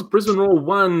 So it was Brisbane Roar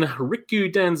 1, Riku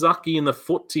Danzaki in the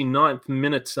 49th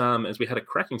minute, as we had a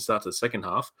cracking start to the second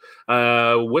half.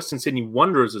 Western Sydney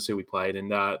Wanderers is who we played,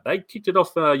 and they kicked it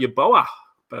off Yaboa,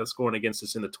 scoring against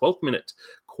us in the 12th minute.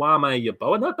 Kwame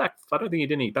Yaboa, no back. I don't think he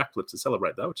did any backflips to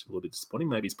celebrate, though, which is a little bit disappointing.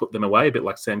 Maybe he's put them away a bit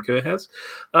like Sam Kerr has.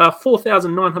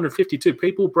 4,952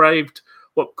 people braved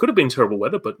what could have been terrible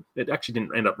weather, but it actually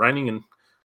didn't end up raining, and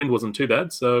wind wasn't too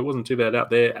bad, so it wasn't too bad out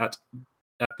there at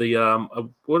the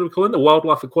what do we call it? The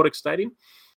Wildlife Aquatic Stadium. Is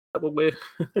that what we're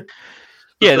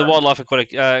Yeah, the Wildlife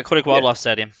Aquatic Wildlife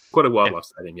Stadium. Aquatic Wildlife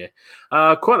Stadium,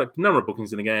 yeah. Quite a number of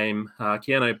bookings in the game.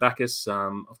 Keanu Bacchus,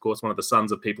 of course, one of the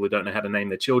sons of people who don't know how to name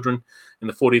their children, in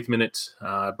the 40th minute.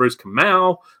 Bruce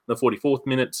Kamau, in the 44th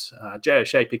minute. Jay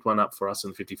O'Shea picked one up for us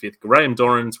in the 55th. Graham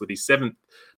Dorrans with his 7th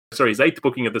his 8th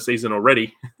booking of the season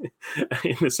already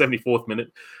in the 74th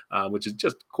minute, which is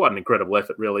just quite an incredible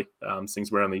effort, really,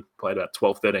 since we only played about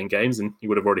 12, 13 games and he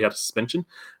would have already had a suspension.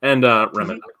 And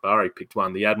Ramat Akbari picked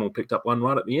one. The Admiral picked up one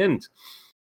right at the end.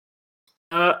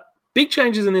 Big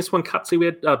changes in this one, Cutsy. We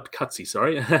had Cutsy,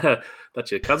 sorry. That's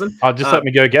your cousin. Oh, just let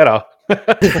me go get her.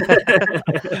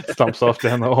 Stomps off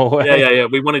down the hallway. Yeah.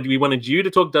 We wanted you to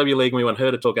talk W League and we want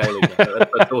her to talk A League.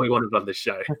 That's all we wanted on this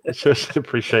show. Just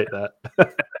appreciate that.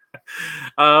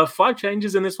 5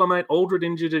 changes in this one, mate. Aldred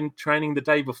injured in training the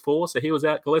day before, so he was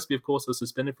out. Gillespie, of course, was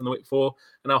suspended from the week 4.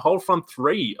 And our whole front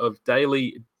 3 of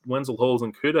Daly, Wenzel, Halls,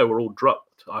 and Kudo were all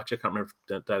dropped. Actually, I can't remember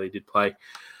if Daly did play.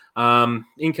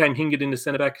 In came Hingard into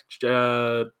centre back,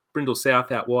 Brindle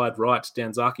South out wide right,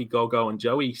 Danzaki, Golgo, and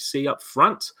Joey C up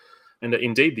front. And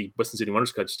indeed, the Western Sydney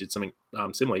Wanderers coach did something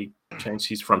similar. He changed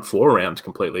his front 4 around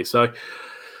completely. So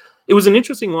it was an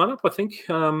interesting lineup, I think.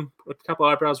 A couple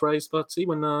of eyebrows raised, but see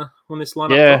when this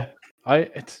lineup. Yeah,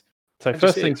 so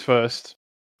first things first.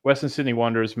 Western Sydney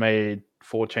Wanderers made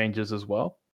 4 changes as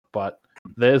well, but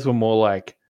theirs were more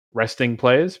like resting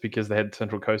players because they had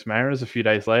Central Coast Mariners a few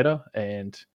days later,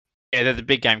 and yeah, they're the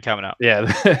big game coming up. Yeah,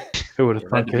 who would have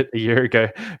thunk it a year ago?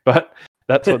 But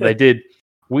that's what they did.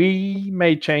 We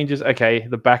made changes. Okay,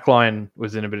 the back line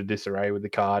was in a bit of disarray with the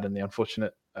card and the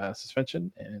unfortunate suspension,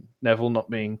 and Neville not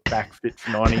being back fit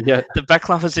for 90 yet. The back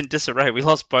line was in disarray. We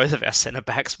lost both of our centre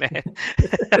backs, man.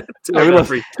 We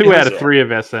lost 2 out of 3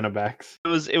 of our centre backs.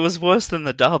 It was worse than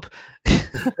the dub.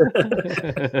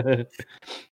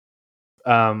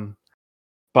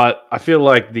 But I feel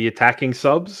like the attacking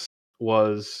subs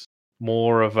was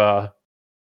more of a.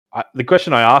 The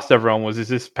question I asked everyone was: is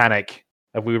this panic?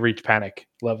 Have we reached panic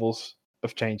levels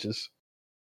of changes?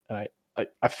 And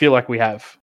I feel like we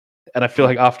have, and I feel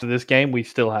like after this game we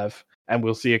still have, and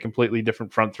we'll see a completely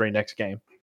different front 3 next game.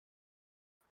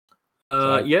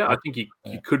 I think you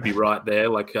could be right there.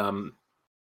 Like,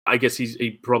 I guess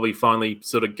he probably finally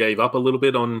sort of gave up a little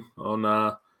bit on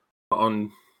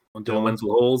Dylan Wenzel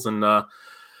Halls, and well,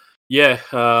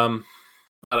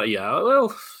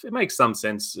 it makes some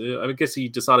sense. I guess he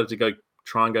decided to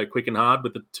try and go quick and hard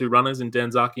with the 2 runners in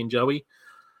Danzaki and Joey.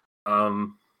 I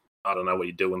don't know what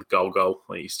you do with goal.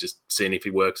 He's just seeing if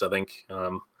he works, I think.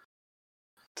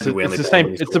 It's the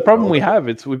same. It's the problem we have.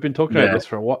 We've been talking about this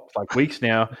for weeks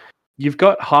now. You've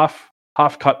got half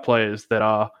cut players that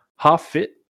are half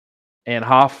fit and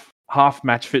half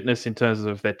match fitness in terms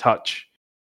of their touch,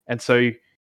 and so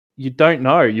you don't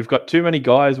know. You've got too many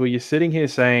guys where you're sitting here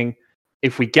saying,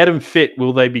 if we get them fit,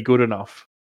 will they be good enough?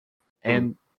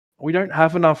 And we don't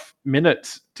have enough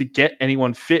minutes to get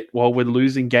anyone fit while we're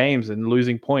losing games and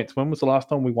losing points. When was the last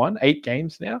time we won? 8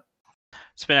 games now?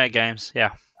 It's been 8 games,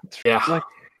 yeah.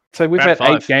 So we've Round had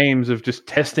 5. 8 games of just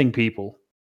testing people.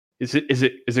 Is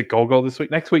it goal this week?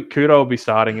 Next week, Kudo will be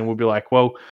starting and we'll be like,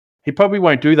 well, he probably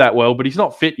won't do that well, but he's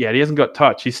not fit yet. He hasn't got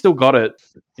touch. He's still got it.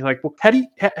 You're like, well,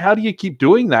 how do you keep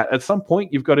doing that? At some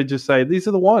point, you've got to just say, these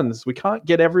are the ones. We can't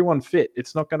get everyone fit.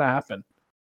 It's not going to happen.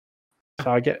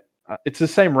 So it's the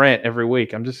same rant every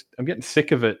week. I'm getting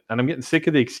sick of it, and I'm getting sick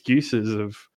of the excuses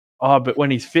of, but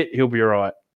when he's fit, he'll be all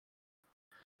right.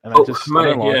 And I don't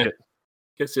like it.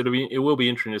 I guess it will be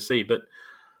interesting to see, but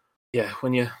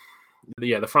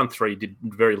the front 3 did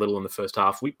very little in the first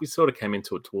half. We sort of came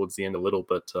into it towards the end a little,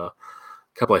 but a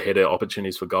couple of header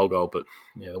opportunities for goal, but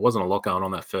there wasn't a lot going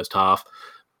on that first half.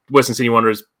 Western Sydney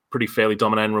Wanderers pretty fairly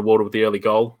dominated and rewarded with the early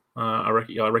goal. I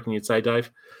reckon you'd say, Dave.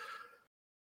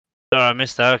 Sorry, I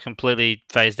missed that. I completely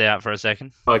phased out for a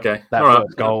second. Okay, that all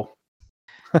first goal.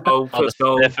 First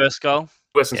goal. Their first goal.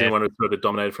 Western Sydney Wanderers sort of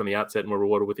dominated from the outset and were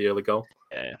rewarded with the early goal.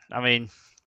 Yeah, I mean,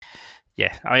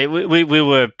 we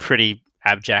were pretty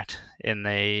abject in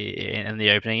the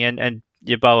opening, and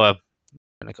Yeboah.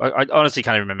 I honestly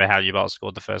can't even remember how Yeboah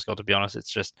scored the first goal. To be honest,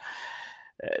 it's just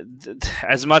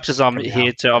as much as I'm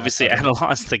here to obviously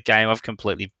analyze the game, I've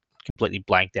completely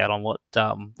blanked out on what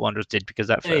Wanderers did, because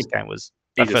that first game was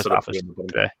that first half was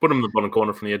put him in the bottom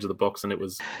corner from the edge of the box, and it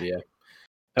was That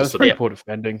was pretty poor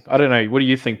defending. I don't know. What do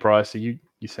you think, Bryce? You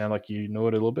sound like you know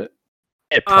it a little bit.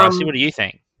 Yeah, Pricey, what do you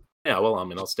think? Yeah, well, I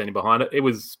was standing behind it. It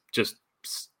was just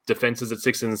defenses at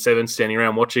 6 and 7, standing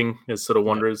around watching as sort of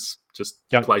Wanderers just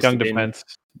young placed defense.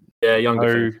 Yeah, young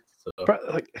defense.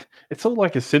 So. It's all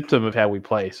like a symptom of how we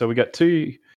play. So we got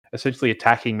 2 essentially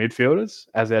attacking midfielders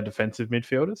as our defensive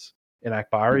midfielders in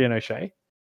Akbari and O'Shea,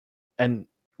 and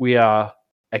we are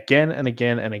again and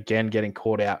again and again getting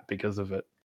caught out because of it.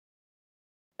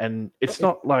 And it's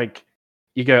not like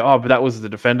you go, but that was the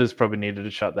defenders probably needed to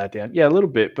shut that down. Yeah, a little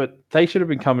bit, but they should have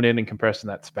been coming in and compressing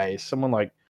that space. Someone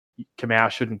like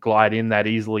Kamau shouldn't glide in that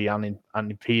easily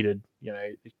unimpeded.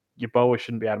 You Yeboah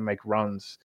shouldn't be able to make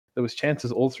runs. There was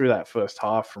chances all through that first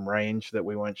half from range that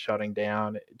we weren't shutting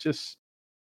down. It just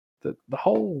the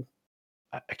whole.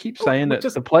 I keep saying that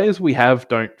the players we have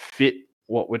don't fit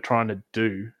what we're trying to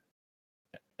do,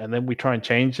 and then we try and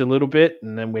change a little bit,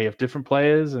 and then we have different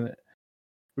players, and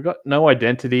we've got no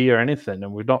identity or anything,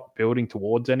 and we're not building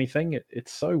towards anything.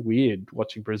 It's so weird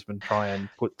watching Brisbane try and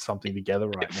put something together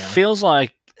right now. It feels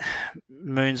like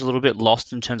Moon's a little bit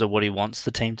lost in terms of what he wants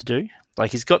the team to do.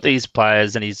 Like, he's got these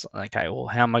players and he's like, okay, well,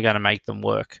 how am I going to make them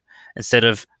work? Instead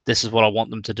of, this is what I want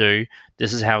them to do,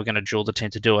 this is how we're going to drill the team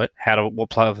to do it. What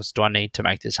players do I need to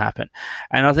make this happen?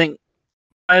 And I think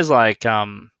players like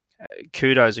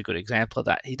Kudo is a good example of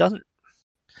that. I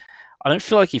don't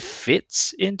feel like he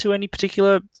fits into any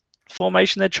particular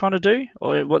formation they're trying to do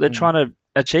or what they're trying to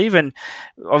achieve. And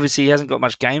obviously he hasn't got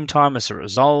much game time as a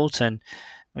result. And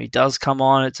when he does come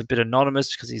on, it's a bit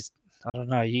anonymous because I don't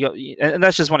know, and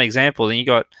that's just one example. Then you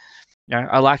got,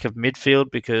 a lack of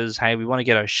midfield because, hey, we want to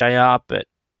get O'Shea up, but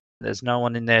there's no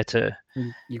one in there to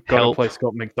You've got to play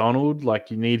Scott McDonald.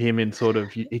 Like, you need him in sort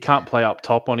of... He can't play up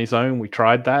top on his own. We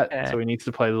tried that. So he needs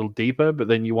to play a little deeper, but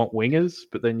then you want wingers,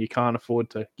 but then you can't afford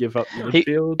to give up your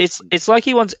midfield. It's like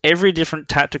he wants every different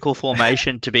tactical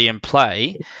formation to be in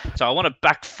play. So I want a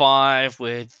back five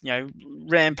with,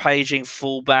 rampaging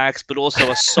fullbacks, but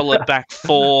also a solid back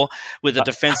four with a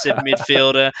defensive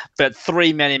midfielder, but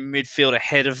 3 men in midfield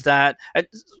ahead of that.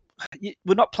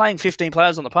 We're not playing 15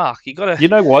 players on the park. You got to. You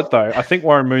know what though? I think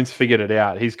Warren Moon's figured it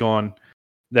out. He's gone.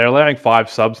 They're allowing 5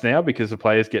 subs now because the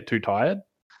players get too tired.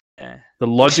 Yeah. The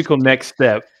logical next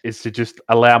step is to just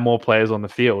allow more players on the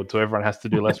field, so everyone has to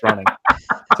do less running.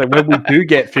 So when we do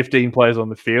get 15 players on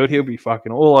the field, he'll be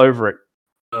fucking all over it.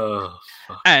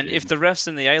 And if the refs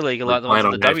in the A League are like the ones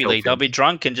in the W League, they'll be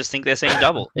drunk and just think they're seeing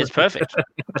double. It's perfect.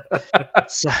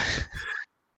 So,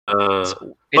 it's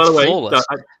by the way, flawless.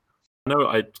 I know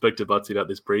I spoke to Butsy about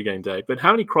this pre-game day, but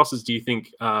how many crosses do you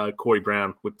think Corey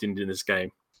Brown whipped in this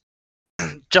game?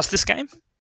 Just this game?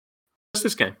 Just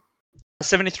this game.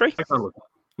 73?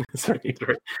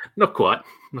 73. Not quite.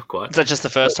 Is that just the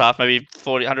first half? Maybe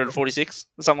 146?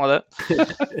 Something like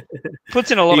that? Puts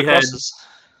in a lot of crosses.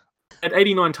 Had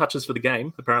 89 touches for the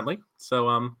game, apparently.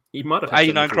 So he might have had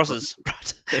 89 crosses.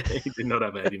 Right. He did not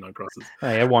have 89 crosses.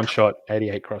 Oh, yeah, one shot,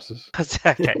 88 crosses.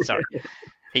 Okay, sorry.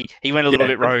 He went a little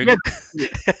bit rogue.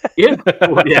 Yeah.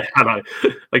 Well, yeah, I know.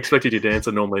 I expected you to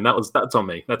answer normally, and that's on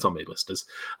me. That's on me, listeners.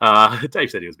 Dave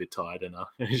said he was a bit tired, and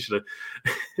he should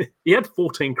have. He had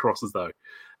 14 crosses though,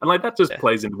 and like that just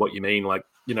plays into what you mean. Like,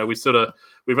 we've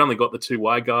only got the 2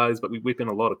 wide guys, but we whip in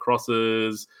a lot of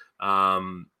crosses.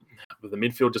 The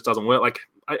midfield just doesn't work. Like,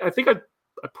 I think I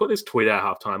put this tweet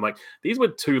out halftime. Like, these were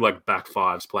 2 like back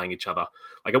fives playing each other.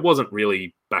 Like, it wasn't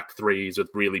really back threes with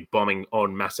really bombing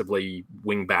on massively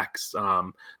wing backs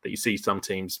that you see some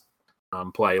teams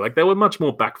play. Like, they were much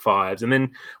more back fives. And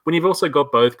then when you've also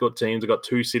got teams, have got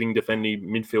 2 sitting defending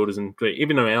midfielders, and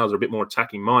even though ours are a bit more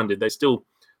attacking minded, they still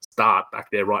start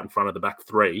back there right in front of the back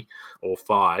 3 or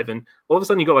 5. And all of a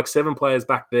sudden you've got like 7 players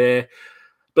back there.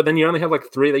 But then you only have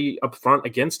like 3 up front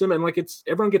against them, and like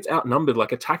everyone gets outnumbered.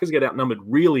 Like, attackers get outnumbered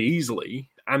really easily,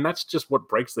 and that's just what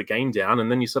breaks the game down. And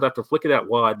then you sort of have to flick it out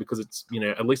wide because it's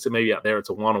at least it may be out there it's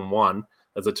a 1-on-1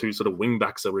 as the 2 sort of wing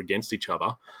backs that are against each other,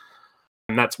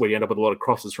 and that's where you end up with a lot of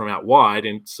crosses from out wide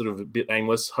and sort of a bit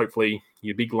aimless. Hopefully,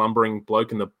 your big lumbering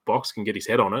bloke in the box can get his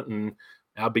head on it, and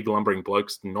our big lumbering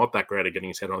bloke's not that great at getting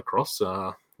his head on a cross.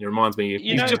 It reminds me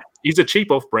he's a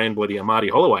cheap off-brand bloody Marty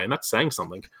Holloway, and that's saying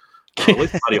something. At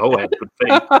least Marty Holloway had a good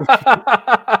feet.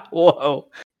 Whoa.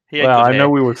 Well, I know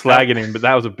we were slagging him, but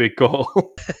that was a big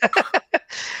call.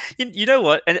 You know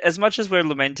what? And as much as we're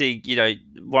lamenting,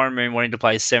 Warren Moon wanting to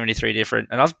play 73 different,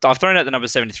 and I've thrown out the number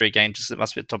 73 games, just it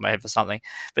must be at the top of my head for something,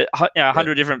 but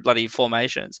 100 different bloody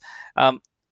formations. In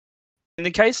the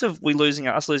case of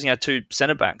us losing our 2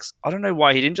 centre backs, I don't know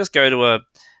why he didn't just go to a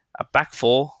back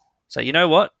 4. So, you know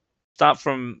what? Start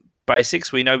from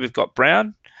basics. We know we've got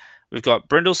Brown. We've got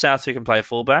Brindle South who can play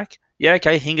fullback. Yeah,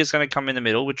 okay, Hinger's going to come in the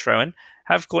middle with Trowan.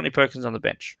 Have Courtney Perkins on the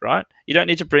bench, right? You don't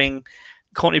need to bring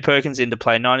Courtney Perkins in to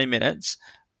play 90 minutes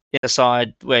in a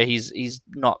side where he's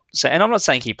not... And I'm not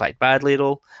saying he played badly at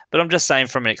all, but I'm just saying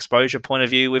from an exposure point of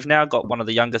view, we've now got one of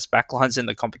the youngest backlines in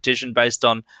the competition based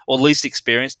on, or least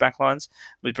experienced backlines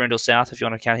with Brindle South, if you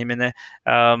want to count him in there.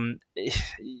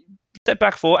 Step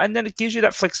back 4, and then it gives you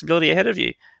that flexibility ahead of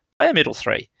you. Play a middle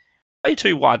 3. Play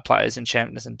 2 wide players in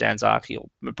Champness and Danzaki or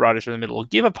McBride through the middle, or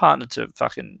give a partner to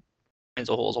fucking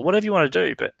Menzel Halls or whatever you want to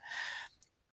do. But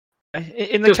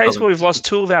in the case where we've lost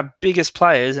 2 of our biggest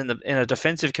players in a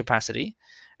defensive capacity,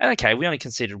 and okay, we only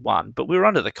conceded 1, but we were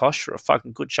under the cosh for a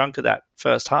fucking good chunk of that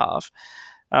first half.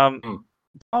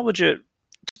 Why would you,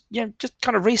 just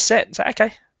kind of reset and say,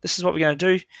 okay, this is what we're going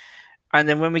to do. And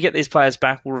then when we get these players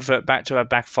back, we'll revert back to our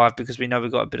back five because we know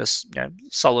we've got a bit of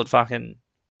solid fucking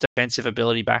defensive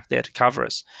ability back there to cover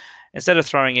us. Instead of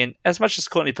throwing in, as much as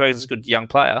Courtney Perkins is a good young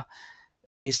player,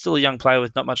 he's still a young player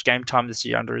with not much game time this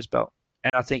year under his belt.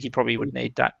 And I think he probably would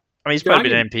need that. I mean, he's played a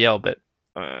bit in NPL, but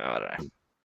I don't know.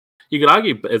 You could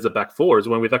argue as a back four is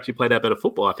when we've actually played our better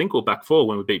football. I think we're back four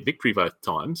when we beat Victory both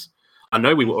times. I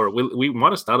know we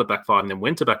might have started back five and then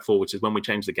went to back four, which is when we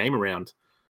changed the game around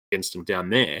against them down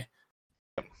there.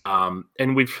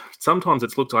 And sometimes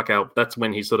it's looked like that's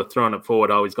when he's sort of thrown it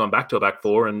forward. He's gone back to a back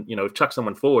four, and we've chucked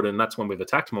someone forward, and that's when we've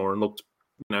attacked more and looked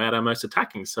at our most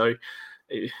attacking. So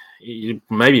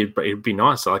maybe it'd be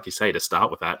nice, like you say, to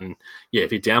start with that. And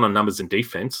if you're down on numbers in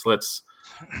defense, let's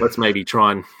maybe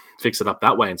try and fix it up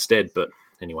that way instead. But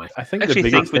anyway, I think the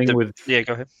biggest thing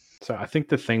go ahead. So I think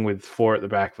the thing with 4 at the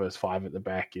back versus 5 at the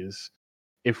back is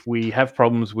if we have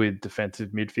problems with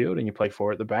defensive midfield and you play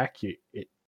 4 at the back, it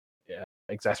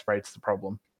exacerbates the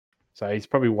problem. So he's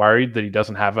probably worried that he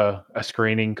doesn't have a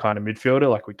screening kind of midfielder,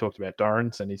 like we talked about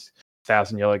Dorrance and his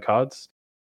 1,000 yellow cards.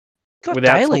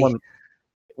 Without Daly. Someone,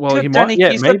 well, he might.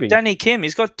 He's maybe. got Danny Kim.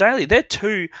 He's got Daly. They're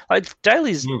two. Like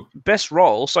Daly's best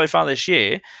role so far this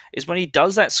year is when he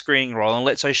does that screening role and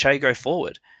lets O'Shea go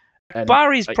forward.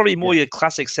 Barry's probably more your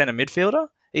classic centre midfielder.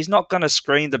 He's not going to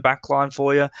screen the back line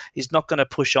for you. He's not going to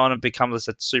push on and become this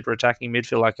super attacking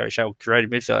midfield like O'Shea or creative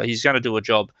midfielder. He's going to do a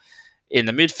job in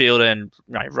the midfield and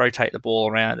rotate the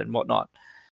ball around and whatnot.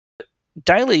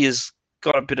 Daly has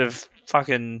got a bit of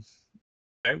fucking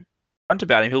front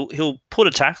about him. He'll put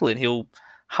a tackle in. He'll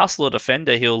hustle a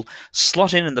defender. He'll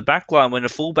slot in the back line when the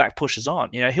fullback pushes on.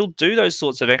 He'll do those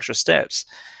sorts of extra steps.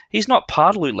 He's not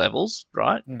Pardew levels,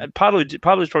 right? And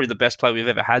Pardew is probably the best player we've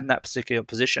ever had in that particular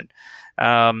position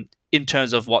in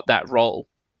terms of what that role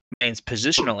means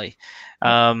positionally.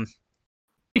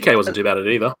 PK wasn't too bad at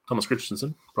it either. Thomas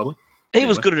Christensen, probably. He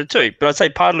was good at it too, but I'd say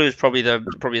Pardew is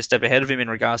probably a step ahead of him in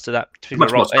regards to that particular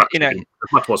role.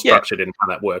 Much more structured in how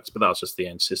that works, but that was just the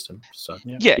end system. So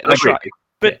that's right.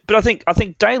 But I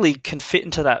think Daly can fit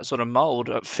into that sort of mold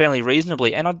fairly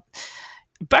reasonably, and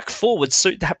back four would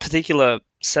suit that particular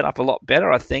setup a lot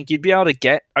better. I think you'd be able to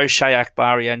get O'Shea,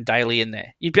 Akbari, and Daly in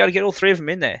there. You'd be able to get all three of them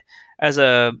in there as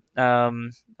a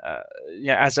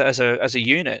as a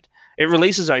unit. It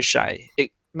releases O'Shea.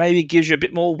 It maybe gives you a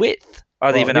bit more width.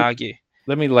 I'd even argue.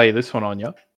 Let me lay this one on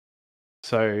you.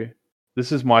 So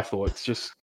this is my thoughts.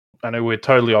 Just I know we're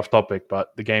totally off topic,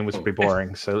 but the game was pretty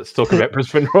boring. So let's talk about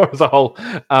Brisbane Roar as a whole.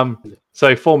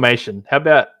 So formation. How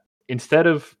about instead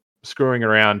of screwing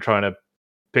around trying to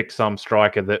pick some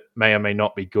striker that may or may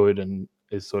not be good and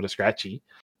is sort of scratchy,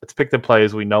 let's pick the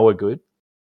players we know are good.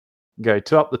 Go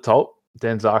 2 up the top,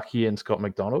 Danzaki and Scott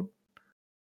McDonald.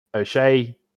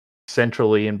 O'Shea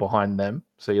centrally in behind them.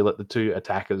 So you let the 2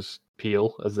 attackers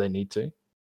peel as they need to.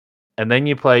 And then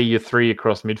you play your 3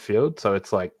 across midfield. So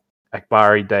it's like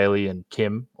Akbari, Daly, and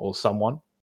Kim or someone.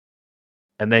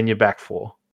 And then you're back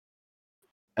 4.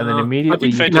 And then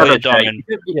immediately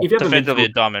defensively a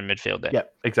diamond midfield there.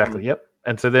 Yep, exactly. Yep.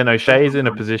 And so then O'Shea's in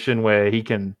a position where he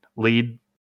can lead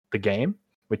the game,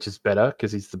 which is better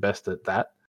because he's the best at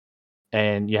that.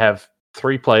 And you have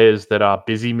 3 players that are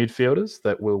busy midfielders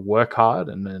that will work hard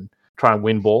and then try and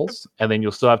win balls. And then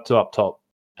you'll still have 2 up top.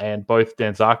 And both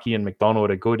Danzaki and McDonald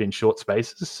are good in short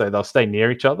spaces, so they'll stay near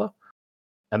each other.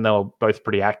 And they're both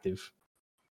pretty active.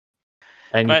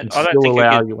 And you can still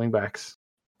allow your wingbacks.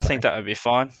 I think that would be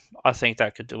fine. I think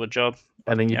that could do a job.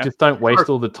 And then you just don't waste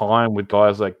all the time with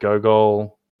guys like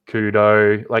Gogol,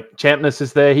 Kudo. Like Champness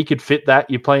is there. He could fit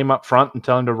that. You play him up front and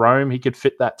tell him to roam. He could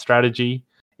fit that strategy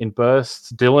in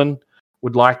bursts. Dylan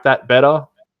would like that better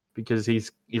because he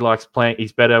likes playing.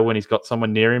 He's better when he's got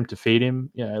someone near him to feed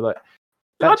him.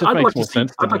 That just makes more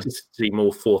sense. I'd like to see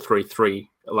more 4-3-3.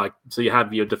 So you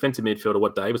have your defensive midfielder,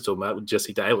 what Dave was talking about with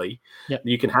Jesse Daly. Yep.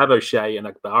 You can have O'Shea and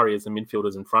Akbari as the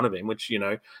midfielders in front of him, which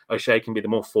O'Shea can be the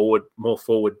more forward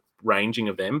ranging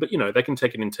of them, but they can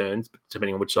take it in turns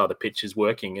depending on which side of the pitch is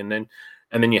working. And then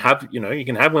you have you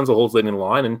can have Wenzel Halls leading the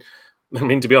line. And I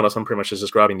mean, to be honest, I'm pretty much just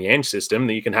describing the Ange system.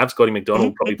 That you can have Scotty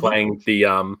McDonald probably playing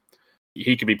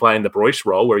he could be playing the Broish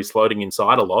role where he's floating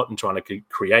inside a lot and trying to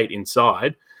create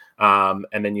inside. And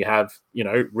then you have,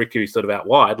 Riku sort of out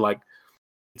wide.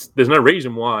 There's no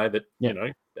reason why that,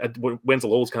 Wenzel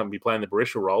Halls can't be playing the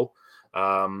Barisha role.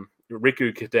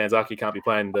 Riku Danzaki can't be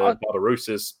playing the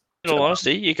Barbarousas. In all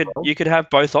honesty, you could have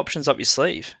both options up your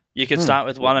sleeve. You could start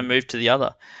with one and move to the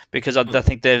other because I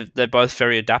think they're both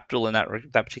very adaptable in that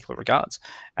particular regards.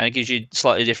 And it gives you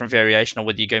slightly different variation on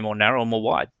whether you go more narrow or more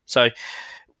wide. So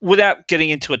without getting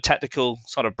into a tactical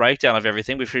sort of breakdown of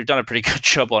everything, which we've done a pretty good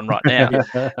job on right now,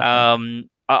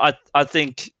 I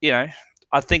think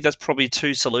I think that's probably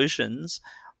two solutions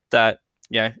that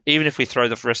even if we throw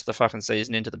the rest of the fucking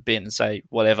season into the bin and say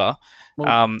whatever.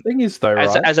 Well, thing is though,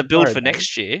 as a build for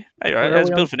next year, I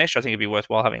think it'd be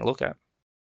worthwhile having a look at.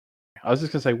 I was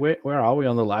just gonna say, where are we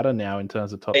on the ladder now in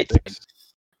terms of top 6?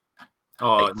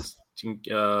 Oh,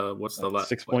 what's the ladder?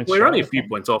 6 points. We're only a few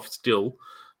points off still.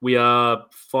 We are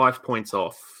 5 points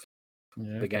off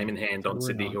the game in hand on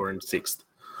Sydney, who are in 6th.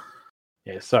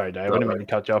 Yeah, sorry, Dave. I didn't mean to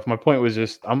cut you off. My point was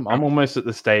just, I'm almost at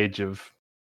the stage of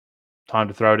time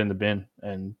to throw it in the bin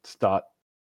and start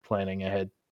planning ahead.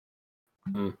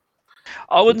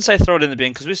 I wouldn't say throw it in the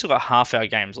bin because we've still got half our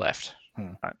games left.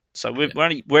 Right. So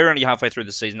we're only halfway through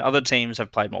the season. Other teams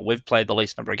have played more. We've played the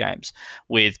least number of games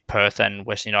with Perth and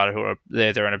Western United, who are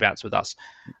there and abouts with us.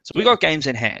 So we've got games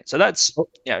in hand. So that's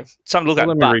something to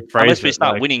look at. But unless we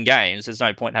start winning games, there's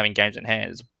no point having games in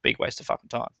hand. It's a big waste of fucking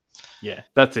time. Yeah,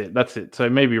 that's it. So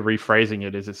maybe rephrasing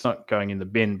it is, it's not going in the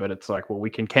bin, but it's like, well, we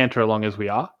can canter along as we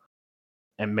are,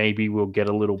 and maybe we'll get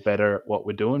a little better at what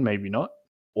we're doing. Maybe not,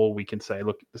 or we can say,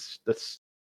 look, let's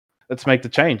make the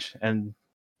change and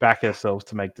back ourselves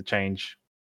to make the change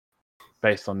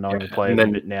based on knowing the players a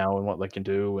bit now and what they can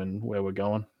do and where we're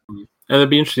going. And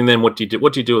it'd be interesting then. What do you do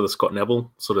with the Scott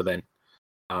Neville sort of then?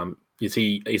 Is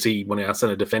he one of our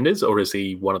centre defenders or is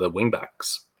he one of the wing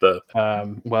backs?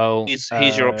 Well, he's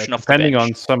your option off the bench. Depending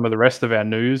on some of the rest of our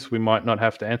news, we might not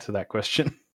have to answer that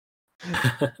question.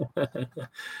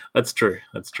 That's true.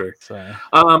 So,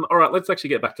 all right, let's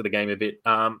actually get back to the game a bit.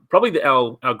 Probably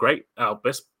our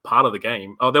best part of the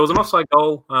game. Oh, there was an offside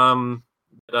goal.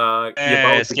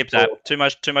 Skip that. Too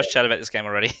much chat about this game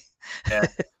already. Yeah.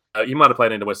 You might have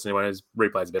played into Western United. His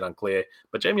replay's a bit unclear,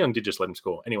 but Jamie Young did just let him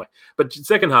score. Anyway, but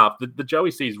second half, the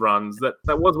Joey C's runs, that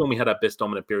was when we had our best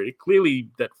dominant period. Clearly,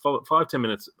 that 5-10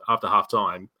 minutes after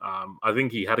halftime, I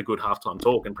think he had a good halftime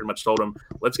talk and pretty much told him,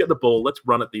 let's get the ball, let's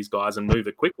run at these guys and move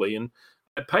it quickly. And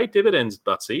it paid dividends,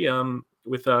 Butsy,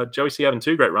 with Joey C having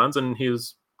 2 great runs, and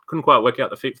couldn't quite work out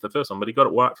the feet for the first one, but he got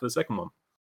it right for the second one.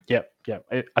 Yep.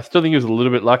 I still think he was a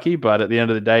little bit lucky, but at the end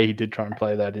of the day, he did try and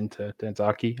play that into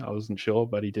Danzaki. I wasn't sure,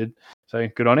 but he did. So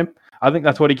good on him. I think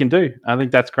that's what he can do. I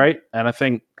think that's great. And I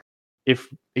think if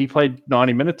he played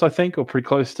 90 minutes, I think, or pretty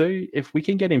close to, if we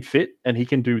can get him fit and he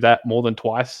can do that more than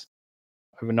twice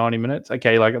over 90 minutes,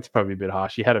 okay, that's probably a bit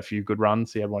harsh. He had a few good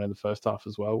runs. He had one in the first half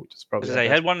as well, which is probably... He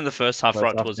had one in the first half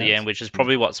right towards the end, which is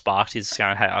probably what sparked his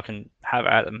going, hey, I can have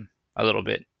at them a little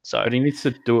bit. So, but he needs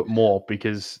to do it more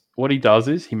because what he does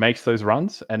is he makes those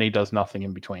runs and he does nothing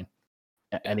in between.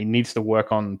 And he needs to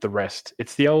work on the rest.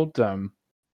 It's the old... what do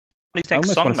you think,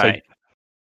 Son, mate?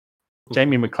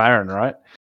 Jamie McLaren, right?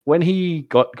 When he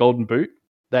got Golden Boot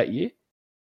that year,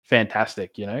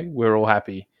 fantastic, we're all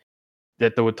happy.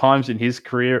 That there were times in his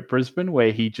career at Brisbane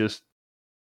where he just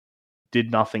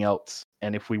did nothing else.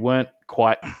 And if we weren't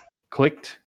quite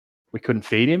clicked, we couldn't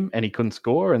feed him and he couldn't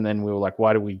score. And then we were like,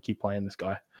 why do we keep playing this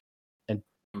guy? And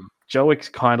Joek's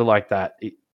kind of like that.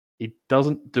 It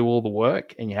doesn't do all the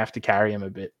work and you have to carry him a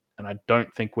bit. And I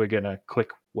don't think we're going to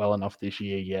click well enough this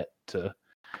year yet to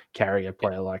carry a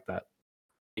player like that.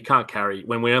 You can't carry,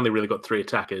 when we only really got 3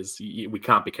 attackers, we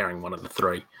can't be carrying one of the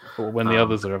 3. Or when the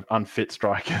others are unfit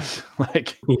strikers.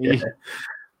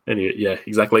 Yeah,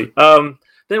 exactly. Then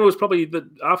it was probably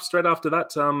straight after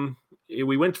that,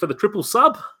 we went for the triple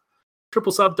sub.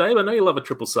 Triple sub, Dave. I know you love a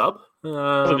triple sub.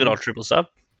 A good old triple sub.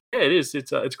 Yeah, it is.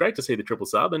 It's great to see the triple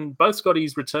sub, and both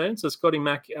Scotties returned. So Scotty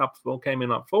Mack came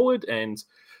in up forward, and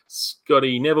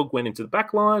Scotty Neville went into the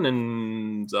back line,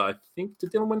 and I think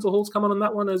did Dylan Wenzel-Halls come on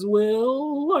that one as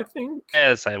well? I think.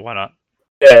 Yeah, say why not?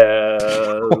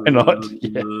 Yeah, why not?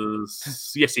 Yeah.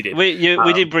 Yes, he did. We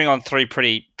did bring on 3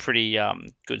 pretty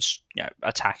good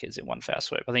attackers in one foul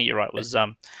swoop. I think you're right. It was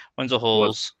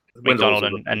Wenzel-Halls,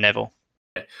 McDonald, and Neville.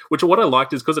 Yeah. Which what I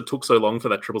liked is because it took so long for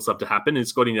that triple sub to happen, is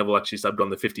Scotty Neville actually subbed on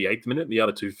the 58th minute, the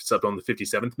other 2 subbed on the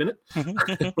 57th minute,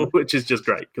 which is just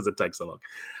great because it takes so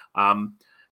long.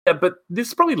 But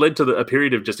this probably led to a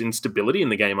period of just instability in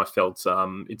the game. I felt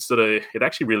it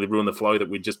actually really ruined the flow that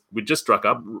we just struck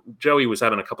up. Joey was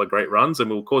having a couple of great runs and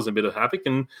we were causing a bit of havoc,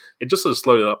 and it just sort of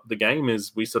slowed up the game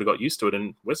as we sort of got used to it.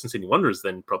 And Western Sydney Wanderers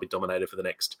then probably dominated for the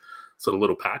next sort of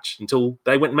little patch until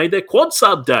they went and made their quad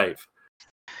sub, Dave.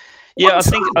 Yeah,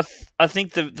 I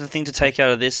think the thing to take out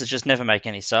of this is just never make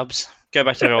any subs. Go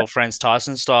back to our old friends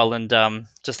Tyson style and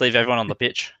just leave everyone on the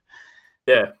pitch.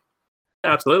 Yeah,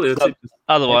 absolutely.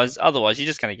 Otherwise, you're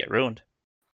just going to get ruined.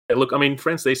 look, I mean,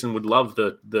 Franz Thiessen would love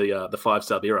the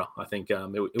 5-sub era. I think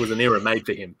it was an era made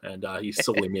for him, and he's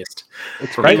sorely missed.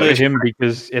 It's great for him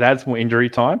because it adds more injury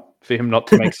time for him not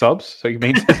to make subs. So it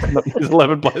means his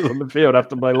 11 players on the field have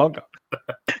to play longer.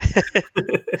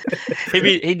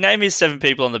 He'd name his 7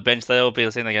 people on the bench. They all be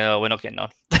saying, they go, "Oh, we're not getting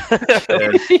on."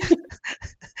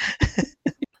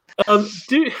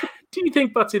 Do you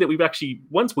think, Butsy, that we've actually,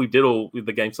 once we did all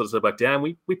the game sort of settle back down,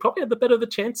 we probably had the better of the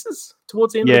chances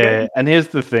towards the end of the game? Yeah, and here's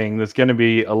the thing. There's going to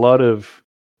be a lot of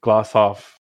glass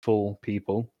half full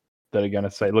people that are going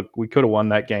to say, look, we could have won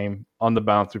that game. On the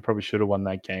balance, we probably should have won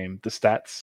that game. The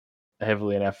stats are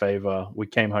heavily in our favor. We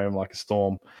came home like a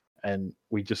storm, and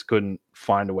we just couldn't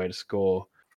find a way to score.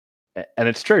 And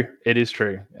it's true. It is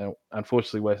true. And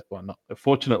unfortunately,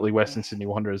 fortunately, Western Sydney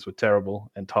Wanderers were terrible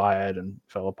and tired and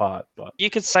fell apart. But you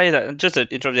could say that, just to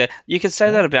interrupt you, you could say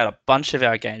that about a bunch of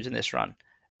our games in this run.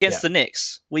 Against the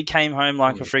Knicks, we came home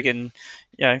like a friggin',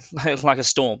 like a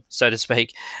storm, so to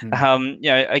speak.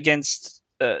 Against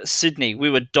Sydney, we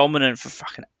were dominant for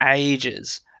fucking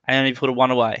ages and only put a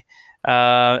one away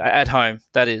at home.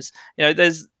 That is,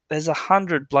 there's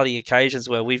 100 bloody occasions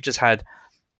where we've just had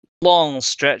long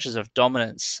stretches of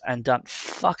dominance and done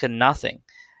fucking nothing.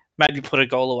 Maybe put a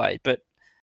goal away. But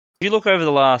if you look over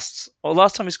the last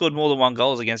time we scored more than 1 goal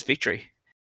was against Victory.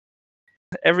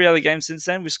 Every other game since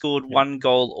then, we scored 1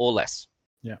 goal or less.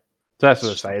 Yeah. So that's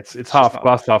what I say. It's half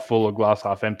glass half full or glass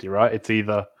half empty, right? It's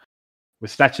either we're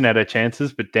snatching at our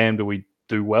chances, but damn, do we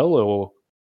do well, or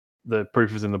the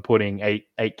proof is in the pudding.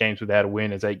 8 games without a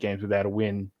win is 8 games without a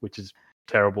win, which is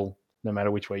terrible no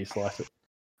matter which way you slice it.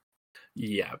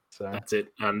 Yeah, so that's it.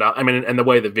 And and the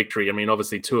way the Victory,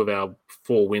 obviously 2 of our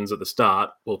 4 wins at the start,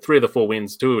 3 of the 4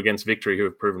 wins, 2 against Victory, who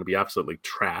have proven to be absolutely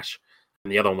trash,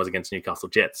 and the other one was against Newcastle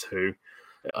Jets, who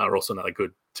are also not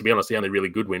good. To be honest, the only really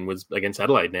good win was against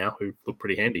Adelaide now, who look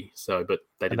pretty handy. So, but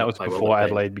they didn't play well. That was before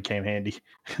Adelaide became handy.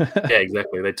 Yeah,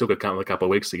 exactly. They took a couple of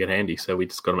weeks to get handy, so we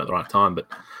just got them at the right time. But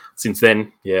since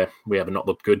then, we have not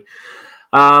looked good.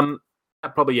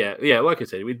 Probably, like I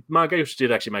said, Margush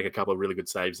did actually make a couple of really good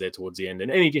saves there towards the end,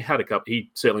 and he had a couple.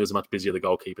 He certainly was much busier, the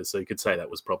goalkeeper, so you could say that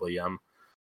was probably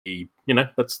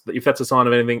if that's a sign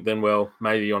of anything, then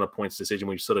maybe on a points decision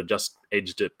we sort of just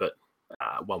edged it, but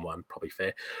 1-1 probably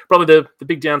fair. Probably the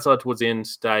big downside towards the end,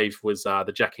 Dave, was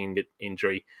the Jack Ingot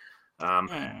injury.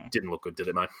 Didn't look good, did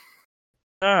it, mate?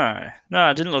 No,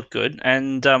 it didn't look good,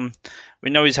 and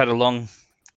we know he's had a long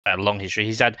history.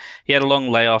 He had a long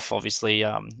layoff, obviously,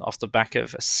 off the back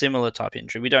of a similar type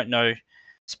injury. We don't know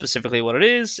specifically what it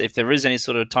is. If there is any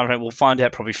sort of time frame, we'll find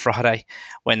out probably Friday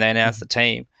when they announce the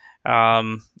team,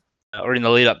 or in the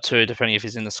lead up to, depending if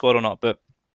he's in the squad or not. But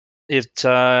it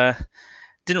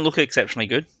didn't look exceptionally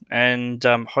good, and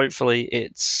hopefully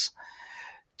it's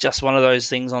just one of those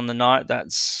things on the night that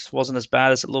wasn't as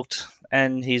bad as it looked,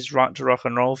 and he's right to rock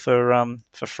and roll for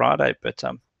Friday. But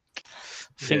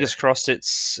fingers crossed,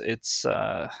 it's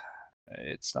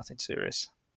nothing serious.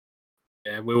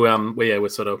 Yeah, we're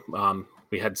sort of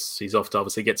he's off to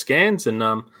obviously get scans, and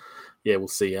we'll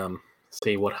see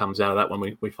what comes out of that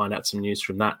when we find out some news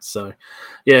from that. So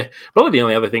probably the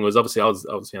only other thing was obviously I was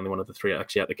the only one of the 3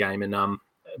 actually at the game, and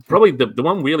probably the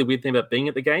one really weird thing about being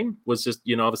at the game was just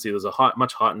obviously there's a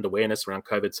much heightened awareness around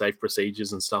COVID safe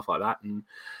procedures and stuff like that,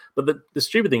 but the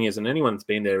stupid thing is, and anyone that's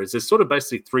been there, is there's sort of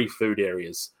basically 3 food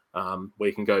areas where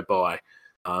you can go buy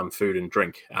food and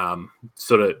drink,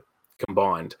 sort of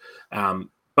combined.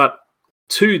 But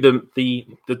to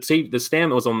the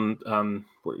stand that was on,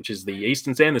 which is the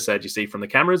eastern stand, the side you see from the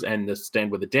cameras, and the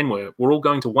stand where the den were all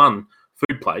going to one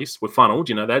food place. We're funneled.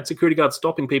 They had security guards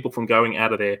stopping people from going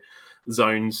out of their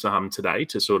zones today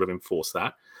to sort of enforce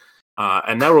that.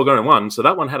 And they were all going to one. So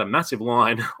that one had a massive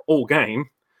line all game.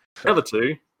 The other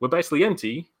 2 were basically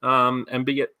empty, and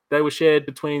yet they were shared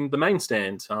between the main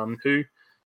stand, who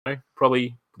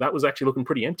probably that was actually looking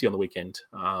pretty empty on the weekend.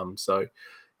 So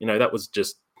that was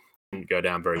just didn't go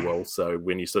down very well. So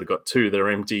when you sort of got 2 that are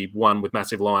empty, 1 with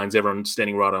massive lines, everyone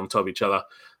standing right on top of each other.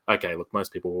 Okay, look,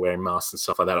 most people were wearing masks and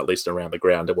stuff like that, at least around the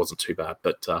ground. It wasn't too bad.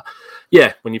 But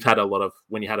when you had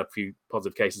a few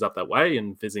positive cases up that way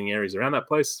and visiting areas around that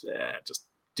place, it just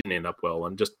didn't end up well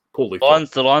and just poorly.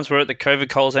 The lines were at the COVID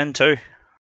Coles end too.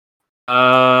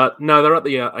 No, they're at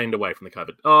the end away from the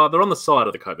COVID. They're on the side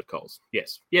of the COVID Coles.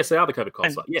 Yes, they are the COVID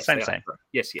Coles side. Yes, same.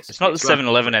 Yes. It's not the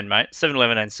 7-Eleven end, mate.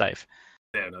 7-Eleven end safe.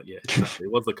 Yeah, exactly.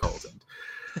 It was the Coles end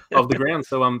of the ground.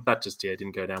 So that just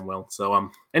didn't go down well. So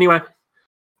anyway,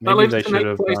 maybe they should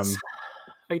have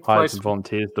hired some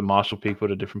volunteers to marshal people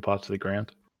to different parts of the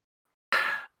ground.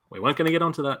 We weren't going to get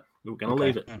onto that. We were going to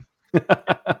leave it.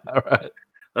 All right.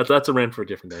 That's a rant for a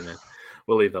different day, man.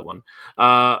 we'll leave that one.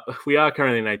 We are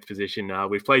currently in 8th position.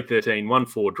 We've played 13, won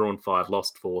 4, drawn 5,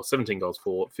 lost 4, 17 goals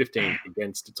for, 15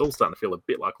 against. It's all starting to feel a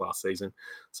bit like last season.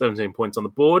 17 points on the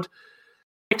board.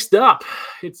 Next up,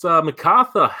 it's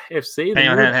MacArthur FC.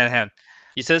 Hang on.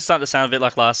 You said it's starting to sound a bit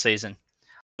like last season.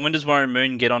 When does Warren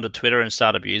Moon get onto Twitter and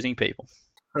start abusing people?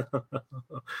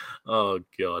 Oh,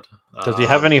 God. Does he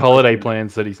have any holiday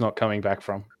plans that he's not coming back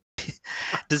from?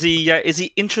 Does he? Is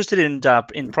he interested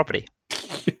in property?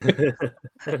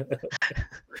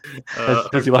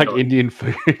 Does he like Indian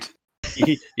food?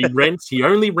 He rents. He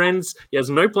only rents. He has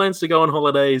no plans to go on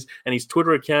holidays, and his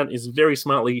Twitter account is very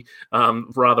smartly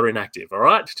rather inactive. All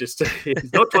right, just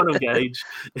he's not trying to engage.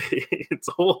 It's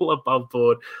all above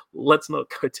board. Let's not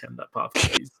go down that path,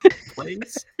 please.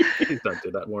 Please don't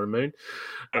do that, Warren Moon.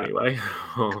 Anyway,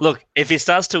 look, if he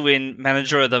starts to win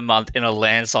Manager of the Month in a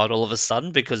landslide all of a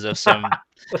sudden because of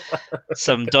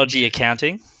some dodgy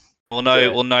accounting, we'll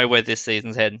know where this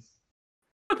season's heading.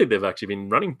 I think they've actually been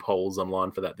running polls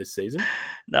online for that this season.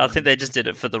 No, I think they just did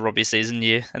it for the Robbie season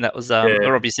year, and that was the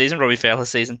Robbie Fowler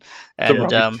season. And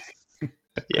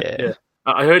yeah.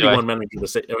 I heard he won manager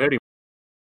of the. I heard he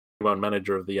won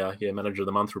manager of the manager of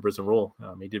the month for Brisbane Roar.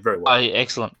 He did very well. Oh,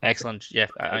 excellent. Yeah,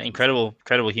 incredible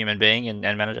human being and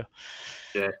manager.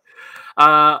 Yeah.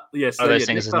 Those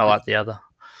things is not like the other.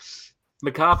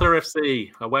 MacArthur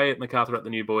FC away at MacArthur at the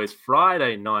New Boys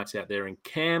Friday night out there in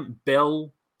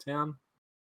Campbelltown.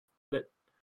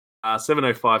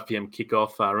 7:05 p.m.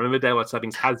 kickoff. Remember, daylight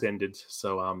savings has ended,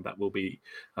 so that will be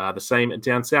the same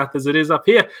down south as it is up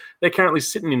here. They're currently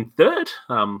sitting in third.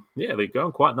 They're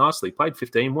going quite nicely. Played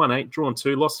 15, won 8, drawn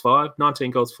 2, lost 5, 19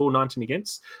 goals for, 19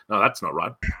 against. No, that's not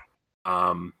right.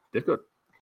 They've got.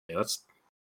 Yeah, that's. What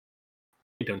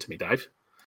are you doing to me, Dave?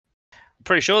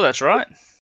 Pretty sure that's right.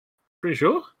 Pretty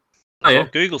sure. Oh yeah,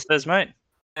 Google says, mate.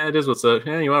 Yeah, it is what's so.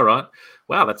 Yeah, you are right.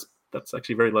 Wow, that's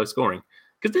actually very low scoring.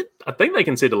 Because I think they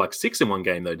conceded like 6 in one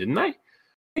game, though, didn't they?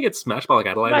 They get smashed by like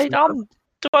Adelaide. Mate,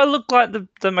 do I look like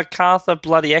the MacArthur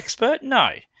bloody expert?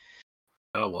 No.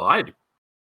 Oh, well, I do.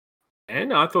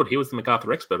 And I thought he was the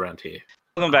MacArthur expert around here.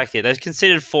 Looking back here, they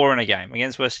conceded 4 in a game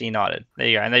against Western United. There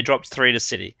you go. And they dropped 3 to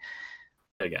City.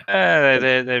 There you go.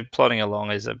 They're plodding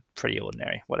along as a pretty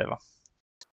ordinary, whatever.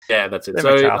 Yeah, that's it.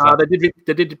 So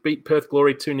they did beat Perth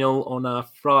Glory 2-0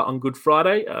 on Good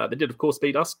Friday. They did, of course,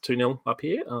 beat us 2-0 up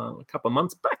here a couple of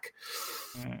months back.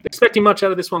 Expecting much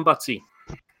out of this one, Butsy?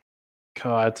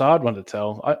 God, it's a hard one to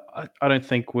tell. I don't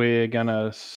think we're going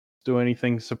to do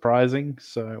anything surprising.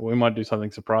 So we might do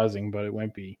something surprising, but it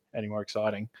won't be any more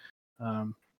exciting. I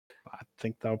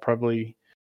think they'll probably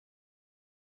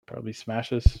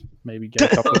smash us, maybe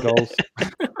get a couple of goals.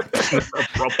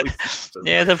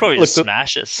 They'll probably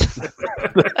smash us.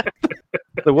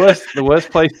 The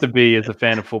worst place to be as a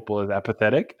fan of football is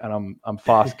apathetic, and I'm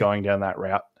fast going down that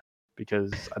route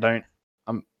because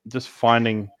I'm just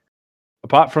finding,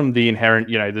 apart from the inherent,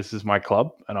 this is my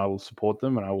club and I will support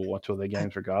them and I will watch all their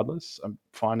games regardless, I'm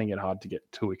finding it hard to get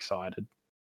too excited.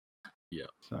 Yeah.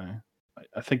 So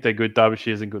I think they're good.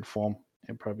 Derbyshire's in good form.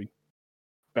 They'll probably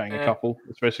bang a couple,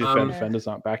 especially if defenders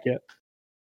aren't back yet.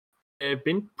 They've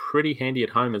been pretty handy at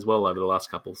home as well over the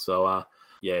last couple. So,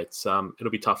 it's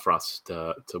it'll be tough for us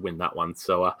to win that one.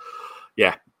 So,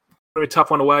 very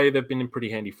tough one away. They've been in pretty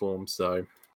handy form. So,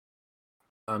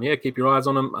 keep your eyes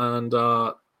on them. And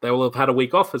they will have had a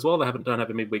week off as well. They don't have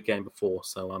a midweek game before.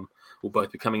 So, we'll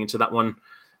both be coming into that one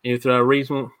with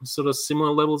reasonable sort of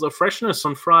similar levels of freshness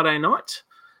on Friday night.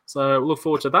 So, look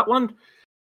forward to that one.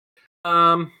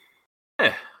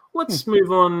 Let's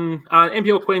move on.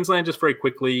 NPL Queensland, just very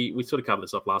quickly, we sort of covered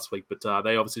this off last week, but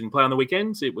they obviously didn't play on the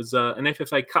weekends. It was an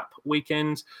FFA Cup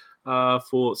weekend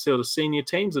for sort of senior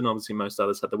teams, and obviously most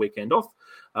others had the weekend off.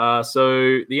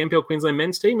 So the NPL Queensland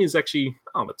men's team is actually,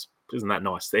 isn't that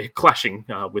nice? They're clashing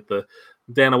with the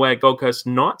down away at Gold Coast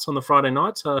Knights on the Friday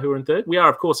night, who are in third. We are,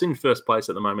 of course, in first place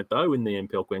at the moment, though, in the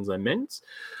NPL Queensland men's.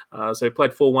 So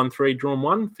played 4-1-3, drawn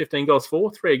 1, 15 goals for,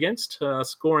 3 against,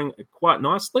 scoring quite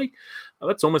nicely.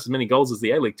 That's almost as many goals as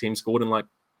the A-League team scored in like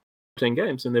 10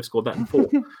 games, and they've scored that in 4.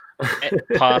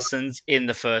 Parsons in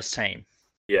the first team.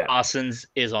 Yeah. Parsons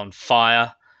is on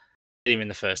fire. Get him in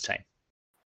the first team.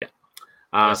 Yeah.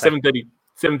 7:30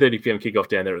 p.m. kickoff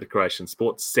down there at the Croatian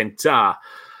Sports Centre.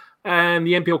 And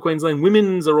the NPL Queensland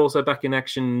women's are also back in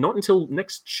action, not until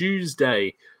next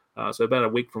Tuesday. So about a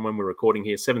week from when we're recording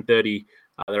here, 7:30.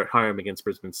 They're at home against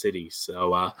Brisbane City.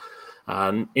 So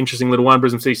an interesting little one.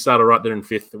 Brisbane City started right there in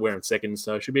 5th. We're in 2nd,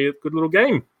 so it should be a good little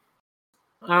game.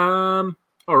 All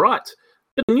right.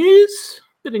 Bit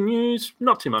of news.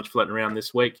 Not too much floating around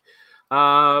this week.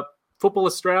 Football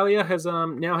Australia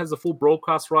now has the full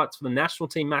broadcast rights for the national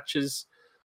team matches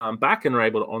back and are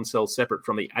able to on-sell separate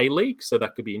from the A-League. So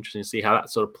that could be interesting to see how that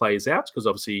sort of plays out, because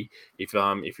obviously, if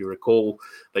you recall,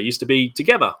 they used to be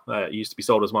together. It used to be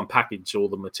sold as one package. All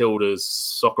the Matildas,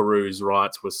 Socceroos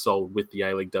rights were sold with the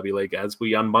A-League, W-League. As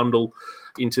we unbundle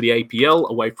into the APL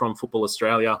away from Football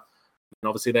Australia, and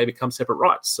obviously they become separate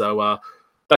rights. So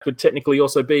that could technically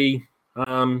also be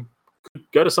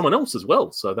go to someone else as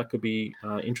well. So that could be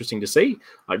interesting to see.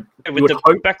 With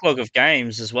the backlog of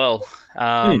games as well.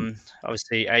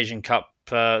 Obviously, Asian Cup,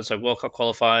 so World Cup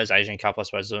qualifiers, Asian Cup, I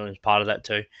suppose, is part of that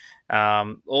too.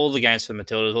 All the games for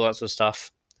Matildas, all that sort of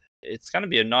stuff. It's going to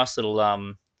be a nice little,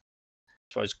 I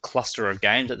suppose, cluster of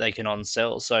games that they can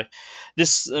on-sell. So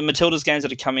this Matildas games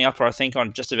that are coming up are, I think,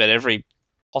 on just about every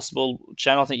possible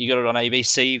channel. I think you got it on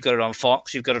ABC, you've got it on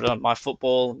Fox, you've got it on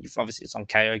MyFootball. Obviously, it's on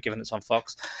KO, given it's on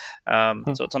Fox. So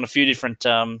it's on a few different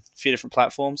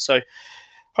platforms. So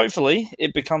hopefully,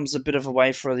 it becomes a bit of a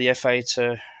way for the FA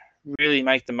to really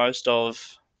make the most of,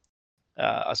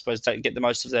 I suppose, get the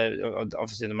most of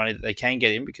obviously the money that they can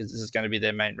get in, because this is going to be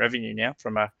their main revenue now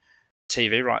from a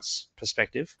TV rights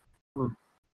perspective.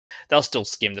 They'll still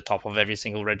skim the top of every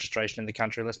single registration in the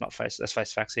country. Let's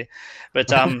face facts here. But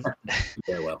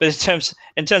but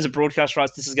in terms of broadcast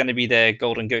rights, this is going to be their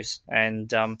golden goose,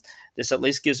 and this at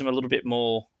least gives them a little bit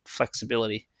more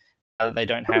flexibility. They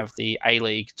don't have the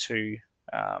A-League for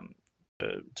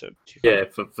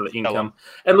the income.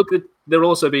 And look, there'll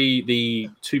also be the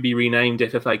to be renamed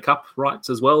FFA Cup rights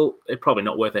as well. They're probably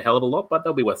not worth a hell of a lot, but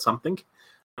they'll be worth something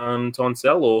to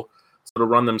on-sell, or sort of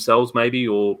run themselves maybe,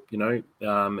 or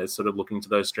as sort of looking to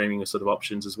those streaming sort of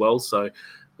options as well. So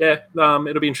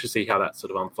it'll be interesting to see how that sort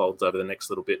of unfolds over the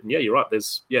next little bit. And you're right,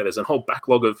 there's a whole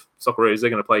backlog of Socceroos. They're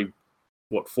going to play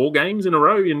 4 games in a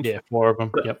row? 4 of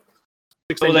them. Yep.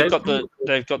 Well, they've got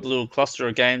the little cluster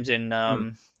of games in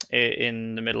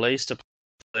the Middle East.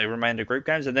 They remainder group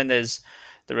games, and then there's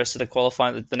the rest of the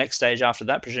qualifying. The next stage after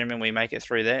that, presuming we make it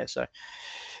through there. So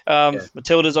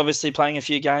Matilda's obviously playing a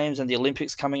few games, and the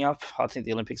Olympics coming up. I think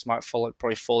the Olympics might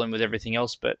probably fall in with everything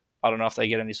else, but I don't know if they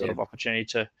get any sort of opportunity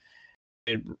to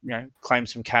claim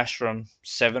some cash from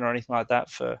Seven or anything like that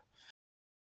for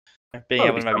being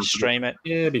able to maybe stream it.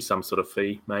 Yeah, it'd be some sort of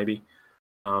fee maybe.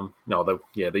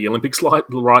 The Olympics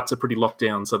rights are pretty locked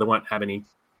down, so they won't have any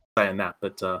say in that.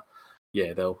 But there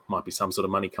might be some sort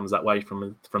of money comes that way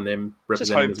from them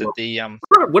representing as well.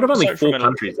 What if only 4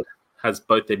 countries has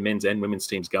both their men's and women's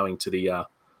teams going to the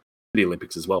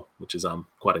Olympics as well, which is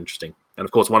quite interesting. And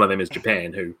of course, one of them is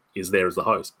Japan, who is there as the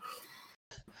host.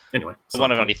 Anyway,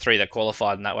 one of only 3 that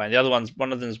qualified in that way. And the other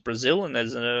one of them is Brazil, and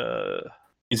there's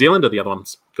New Zealand are the other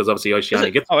ones, because obviously Oceania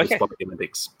gets the spot at the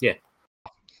Olympics. Yeah,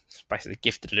 it's basically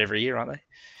gifted it every year, aren't they?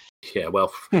 Yeah,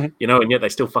 well, and yet they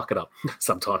still fuck it up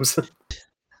sometimes.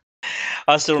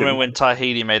 I still remember when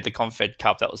Tahiti made the Confed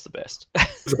Cup. That was the best.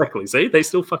 Exactly. See, they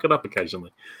still fuck it up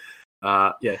occasionally.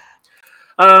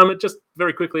 Just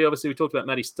very quickly, obviously, we talked about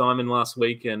Matty Steinman last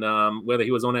week and whether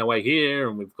he was on our way here,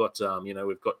 and we've got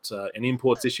an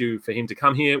imports issue for him to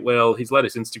come here. Well, his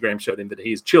latest Instagram showed him that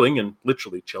he is chilling, and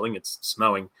literally chilling. It's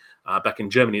snowing back in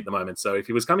Germany at the moment. So if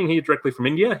he was coming here directly from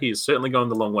India, he is certainly going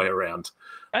the long way around.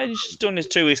 He's just doing his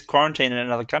 2 weeks quarantine in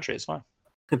another country. It's fine.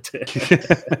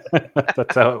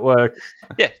 That's how it works.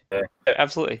 Yeah,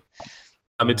 absolutely.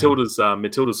 Matilda's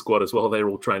squad as well. They're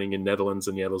all training in Netherlands,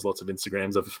 and there's lots of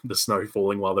Instagrams of the snow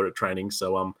falling while they're at training.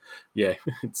 So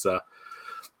it's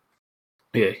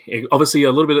obviously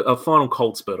a little bit of a final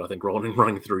cold spurt, I think,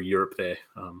 running through Europe there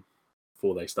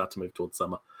before they start to move towards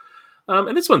summer.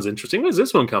 And this one's interesting. Where's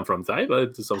this one come from, Dave?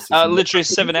 Literally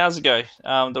 7 hours ago.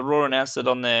 The Raw announced it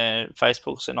on their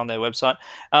Facebooks and on their website.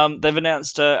 They've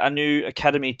announced a new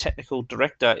Academy Technical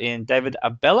Director in David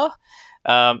Abella.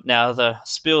 Now, the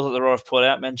spiel that the Raw have put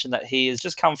out mentioned that he has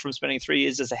just come from spending 3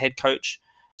 years as a head coach,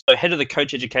 so head of the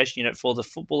coach education unit for the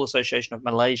Football Association of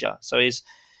Malaysia. So he's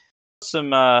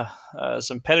got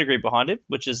some pedigree behind him,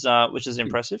 which is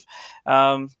impressive.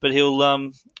 But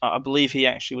he'll, I believe he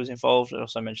actually was involved. It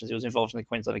also mentions he was involved in the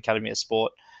Queensland Academy of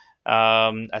Sport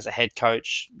as a head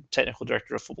coach, technical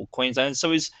director of Football Queensland.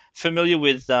 So he's familiar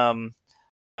with the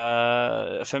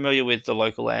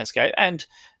local landscape, and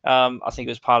I think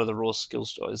it was part of the Raw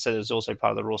Skills. It said it was also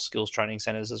part of the Raw Skills training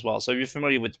centres as well. So you're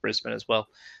familiar with Brisbane as well,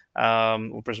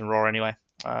 or Brisbane Raw anyway,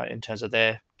 in terms of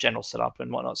their general setup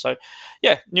and whatnot. So,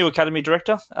 new academy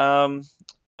director,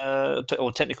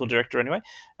 or technical director anyway.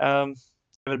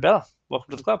 David Bella,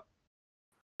 welcome to the club.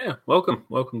 Yeah,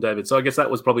 welcome, David. So I guess that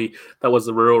was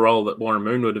the real role that Warren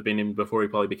Moon would have been in before he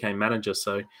probably became manager.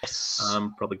 So,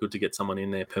 probably good to get someone in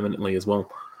there permanently as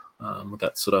well, with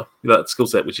that skill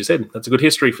set, which you said. That's a good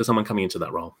history for someone coming into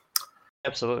that role.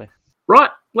 Absolutely. Right,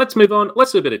 let's move on.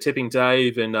 Let's do a bit of tipping,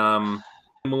 Dave, and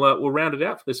we'll round it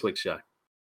out for this week's show.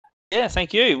 Yeah,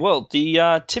 thank you. Well,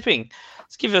 the tipping.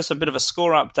 Let's give us a bit of a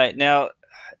score update now.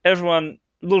 Everyone,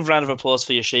 a little round of applause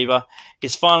for Yeshiva.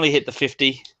 He's finally hit the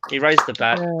 50. He raised the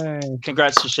bat. Yay.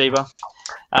 Congrats, Yeshiva.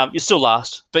 You're still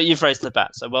last, but you've raised the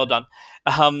bat, so well done.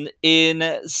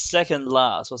 In second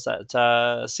last, what's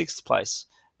that? Sixth place,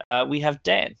 we have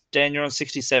Dan. Dan, you're on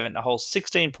 67, a whole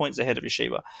 16 points ahead of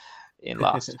Yeshiva in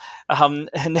last.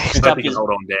 Next I up hope you can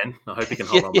hold on, Dan. I hope you can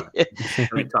hold on. Mate. It's going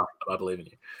to be tough, but I believe in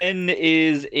you. N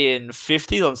is in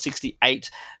 50 on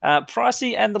 68.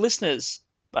 Pricey and the listeners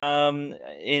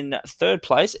in third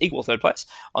place, equal third place,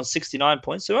 on 69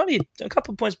 points. So only a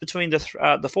couple of points between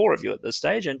the four of you at this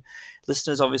stage. And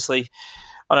listeners, obviously,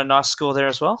 on a nice score there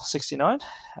as well, 69.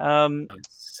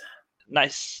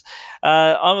 Nice.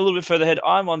 I'm a little bit further ahead.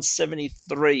 I'm on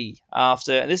 73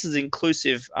 after, and this is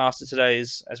inclusive after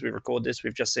today's, as we record this,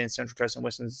 we've just seen Central Coast and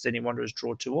Western Sydney Wanderers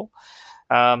draw 2-2.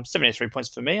 73 points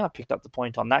for me. I picked up the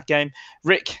point on that game.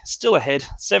 Rick, still ahead,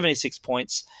 76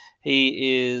 points.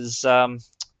 He is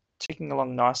ticking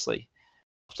along nicely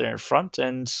up there in front,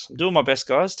 and I'm doing my best,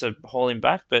 guys, to haul him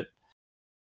back, but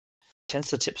tends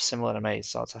to tip similar to me,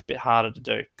 so it's a bit harder to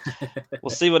do. We'll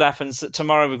see what happens.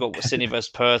 Tomorrow we've got Sydney versus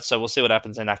Perth, so we'll see what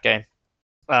happens in that game.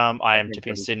 I am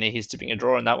tipping Sydney. He's tipping a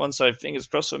draw in that one, so fingers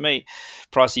crossed for me.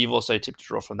 Pricey, you've also tipped a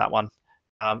draw from that one.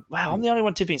 Wow, I'm the only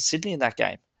one tipping Sydney in that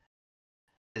game.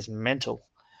 It's mental.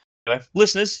 Anyway,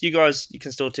 listeners, you guys, you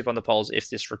can still tip on the polls if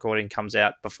this recording comes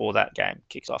out before that game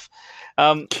kicks off.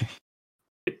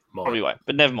 Probably won't,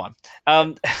 but never mind.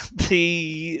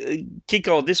 The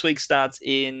kick-off this week starts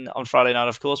on Friday night,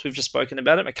 of course. We've just spoken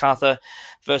about it. Macarthur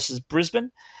versus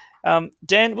Brisbane.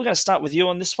 Dan, we're going to start with you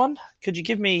on this one. Could you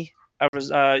give me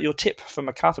your tip for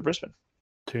Macarthur Brisbane?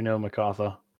 2-0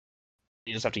 Macarthur.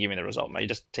 You just have to give me the result, mate. You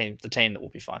just the team that will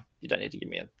be fine. You don't need to give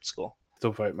me a score.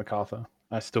 Still vote Macarthur.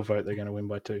 I still vote they're going to win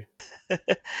by 2.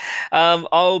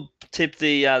 I'll tip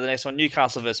the next one.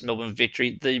 Newcastle versus Melbourne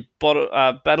victory. The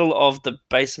battle of the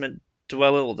basement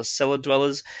dweller or the cellar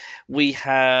dwellers. We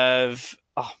have.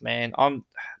 Oh man, I'm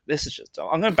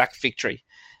going to back victory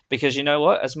because you know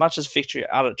what? As much as victory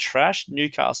are utter trash,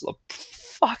 Newcastle are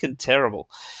fucking terrible.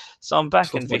 So I'm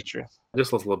backing victory. I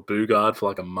just lost Bugard for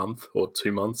like a month or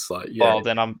 2 months. Well,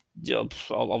 then I'll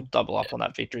double up on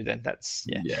that victory. Then that's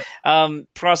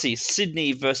Pricey,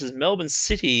 Sydney versus Melbourne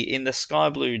City in the Sky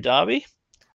Blue Derby.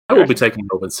 I will be taking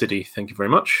Melbourne City. Thank you very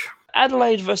much.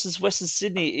 Adelaide versus Western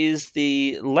Sydney is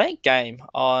the late game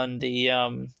on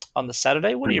the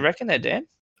Saturday. What do you reckon there, Dan?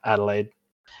 Adelaide.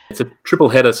 It's a triple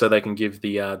header, so they can give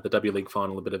the W League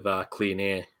final a bit of clean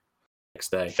air next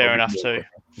day. Fair enough, too.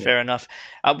 Yeah. Fair enough.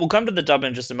 We'll come to the dub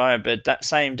in just a moment, but that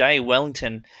same day,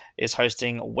 Wellington is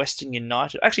hosting Western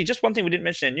United. Actually, just one thing we didn't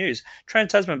mention in news,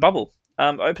 Trans-Tasman Bubble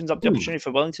opens up the opportunity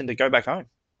for Wellington to go back home.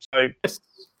 So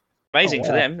amazing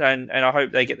for them, and I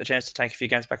hope they get the chance to take a few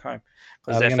games back home.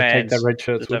 Because their fans take their red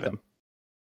shirts with them.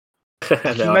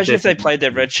 Can you imagine if they played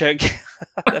their red shirt?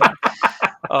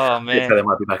 Oh, man. Yeah, so they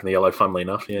might be back in the yellow, funnily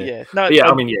enough. Yeah. No,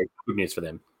 good news for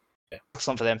them. Yeah.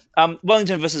 Excellent for them.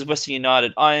 Wellington versus Western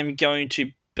United. I am going to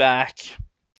back.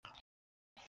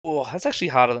 Oh, that's actually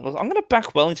harder than I'm going to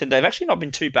back Wellington. They've actually not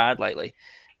been too bad lately.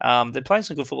 They're playing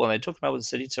some good football, and they took Melbourne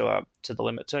City to the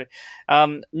limit too.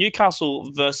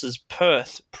 Newcastle versus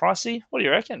Perth. Pricey, what do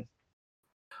you reckon?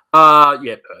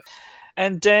 Perth.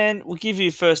 And Dan, we'll give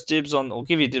you dibs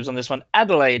on this one.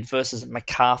 Adelaide versus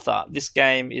Macarthur. This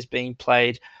game is being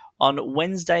played on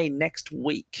Wednesday next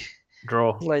week.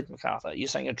 Draw. Adelaide Macarthur. You're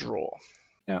saying a draw.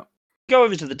 Yeah. Go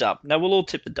over to the dub. Now, we'll all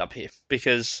tip the dub here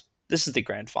because this is the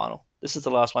grand final. This is the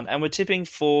last one. And we're tipping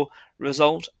for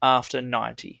result after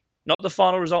 90. Not the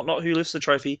final result, not who lifts the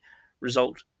trophy.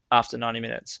 Result after 90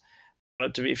 minutes.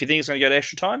 If you think it's going to go to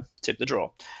extra time, tip the draw.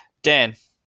 Dan,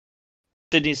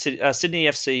 Sydney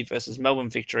FC versus Melbourne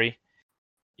victory.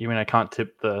 You mean I can't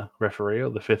tip the referee or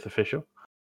the fifth official?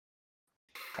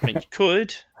 I mean, you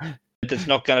could. But it's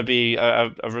not going to be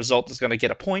a result that's going to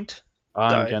get a point.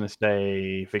 I'm going to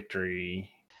say victory.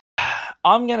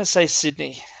 I'm going to say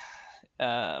Sydney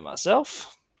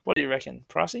myself. What do you reckon,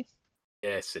 Pricey?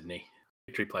 Yeah, Sydney.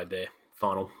 Victory played their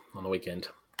final on the weekend.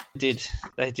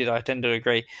 They did. I tend to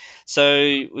agree. So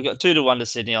we got 2-1 to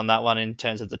Sydney on that one in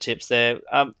terms of the tips there.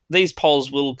 These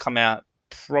polls will come out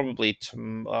probably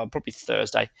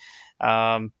Thursday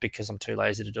because I'm too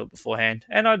lazy to do it beforehand,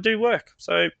 and I do work.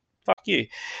 So fuck you.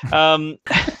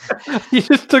 You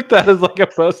just took that as like a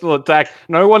personal attack.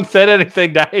 No one said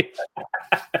anything, Dave.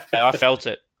 I felt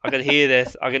it. I can hear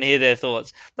their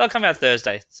thoughts. They'll come out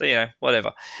Thursday, so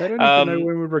whatever. They don't even know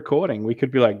when we're recording. We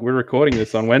could be like, we're recording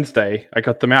this on Wednesday. I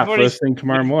got them out first thing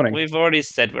tomorrow morning. We've already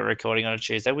said we're recording on a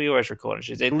Tuesday. We always record on a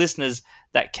Tuesday. Listeners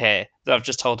that care, that I've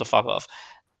just told to fuck off,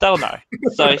 they'll know.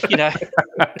 So,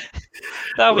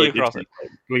 they'll be across it.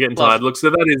 We're getting tired. Look,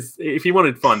 so that is, if you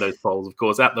wanted to find those polls, of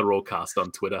course, at the Rawcast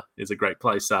on Twitter is a great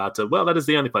place that is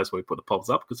the only place where we put the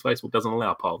polls up because Facebook doesn't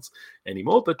allow polls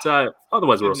anymore. But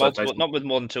otherwise, we're also not with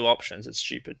more than 2 options. It's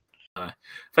stupid.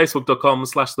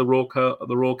 Facebook.com/the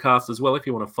Rawcast as well if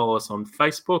you want to follow us on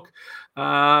Facebook.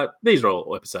 These are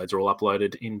all episodes are all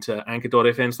uploaded into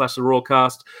anchor.fm/the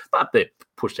Rawcast, but they're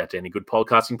pushed out to any good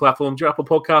podcasting platforms. Your Apple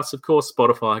Podcasts, of course,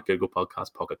 Spotify, Google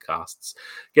Podcasts, Pocket Casts.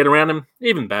 Get around them,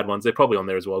 even bad ones. They're probably on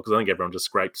there as well because I think everyone just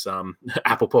scrapes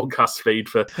Apple Podcast feed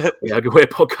for where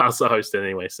podcasts are hosted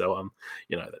anyway. So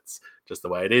that's just the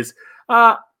way it is.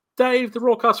 Dave, the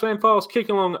Rawcast fan files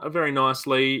kicking along very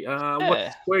nicely.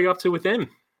 Where are you up to with them?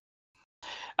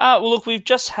 Well, look, we've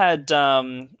just had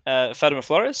Fatima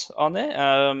Flores on there.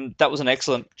 That was an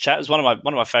excellent chat. It was one of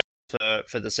my favorites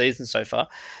for the season so far.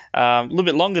 A little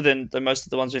bit longer than most of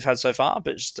the ones we've had so far,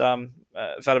 but just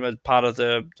Fatima part of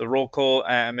the Raw Core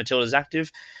and Matilda's active.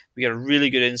 We get a really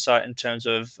good insight in terms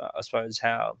of, I suppose,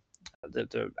 how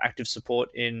the active support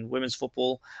in women's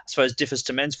football, I suppose, differs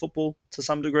to men's football to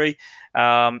some degree.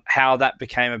 How that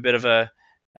became a bit of a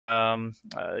kind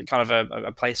of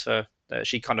a place for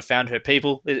she kind of found her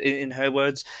people in her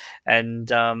words, and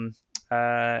kind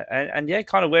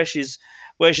of where she's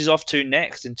off to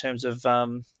next in terms of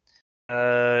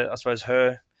I suppose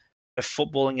her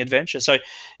footballing adventure. So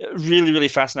really, really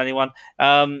fascinating one.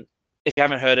 If you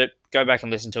haven't heard it, go back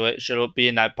and listen to it. It should be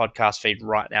in that podcast feed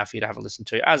right now for you to have a listen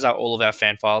to, as are all of our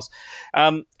fan files.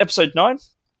 Episode 9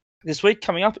 this week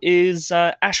coming up is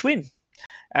Ash Wynn.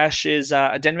 Ash is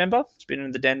a Den member. He's been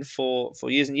in the Den for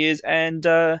years and years, and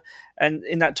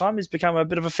in that time he's become a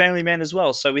bit of a family man as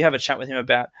well. So we have a chat with him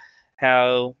about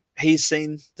how he's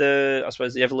seen the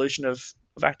evolution of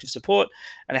active support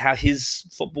and how his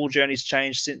football journey's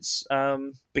changed since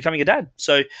becoming a dad.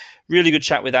 So really good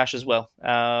chat with Ash as well.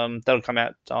 That'll come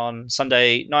out on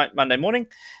Sunday night, Monday morning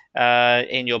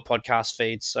in your podcast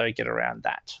feed. So get around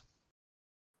that.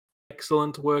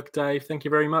 Excellent work, Dave. Thank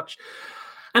you very much.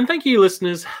 And thank you,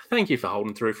 listeners. Thank you for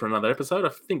holding through for another episode. I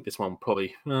think this one we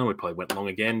probably went long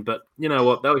again, but you know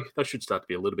what? They should start to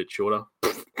be a little bit shorter.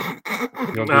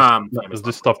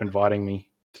 Just stop inviting me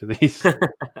to these.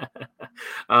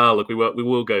 Look, we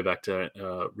will go back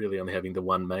to really only having the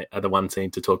one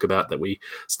scene to talk about that we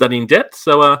study in depth.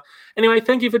 So anyway,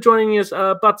 thank you for joining us,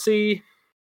 Butsy.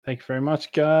 Thank you very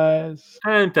much, guys.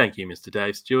 And thank you, Mr.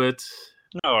 Dave Stewart.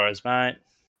 No worries, mate.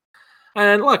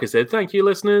 And like I said, thank you,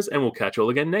 listeners, and we'll catch you all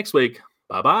again next week.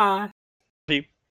 Bye-bye.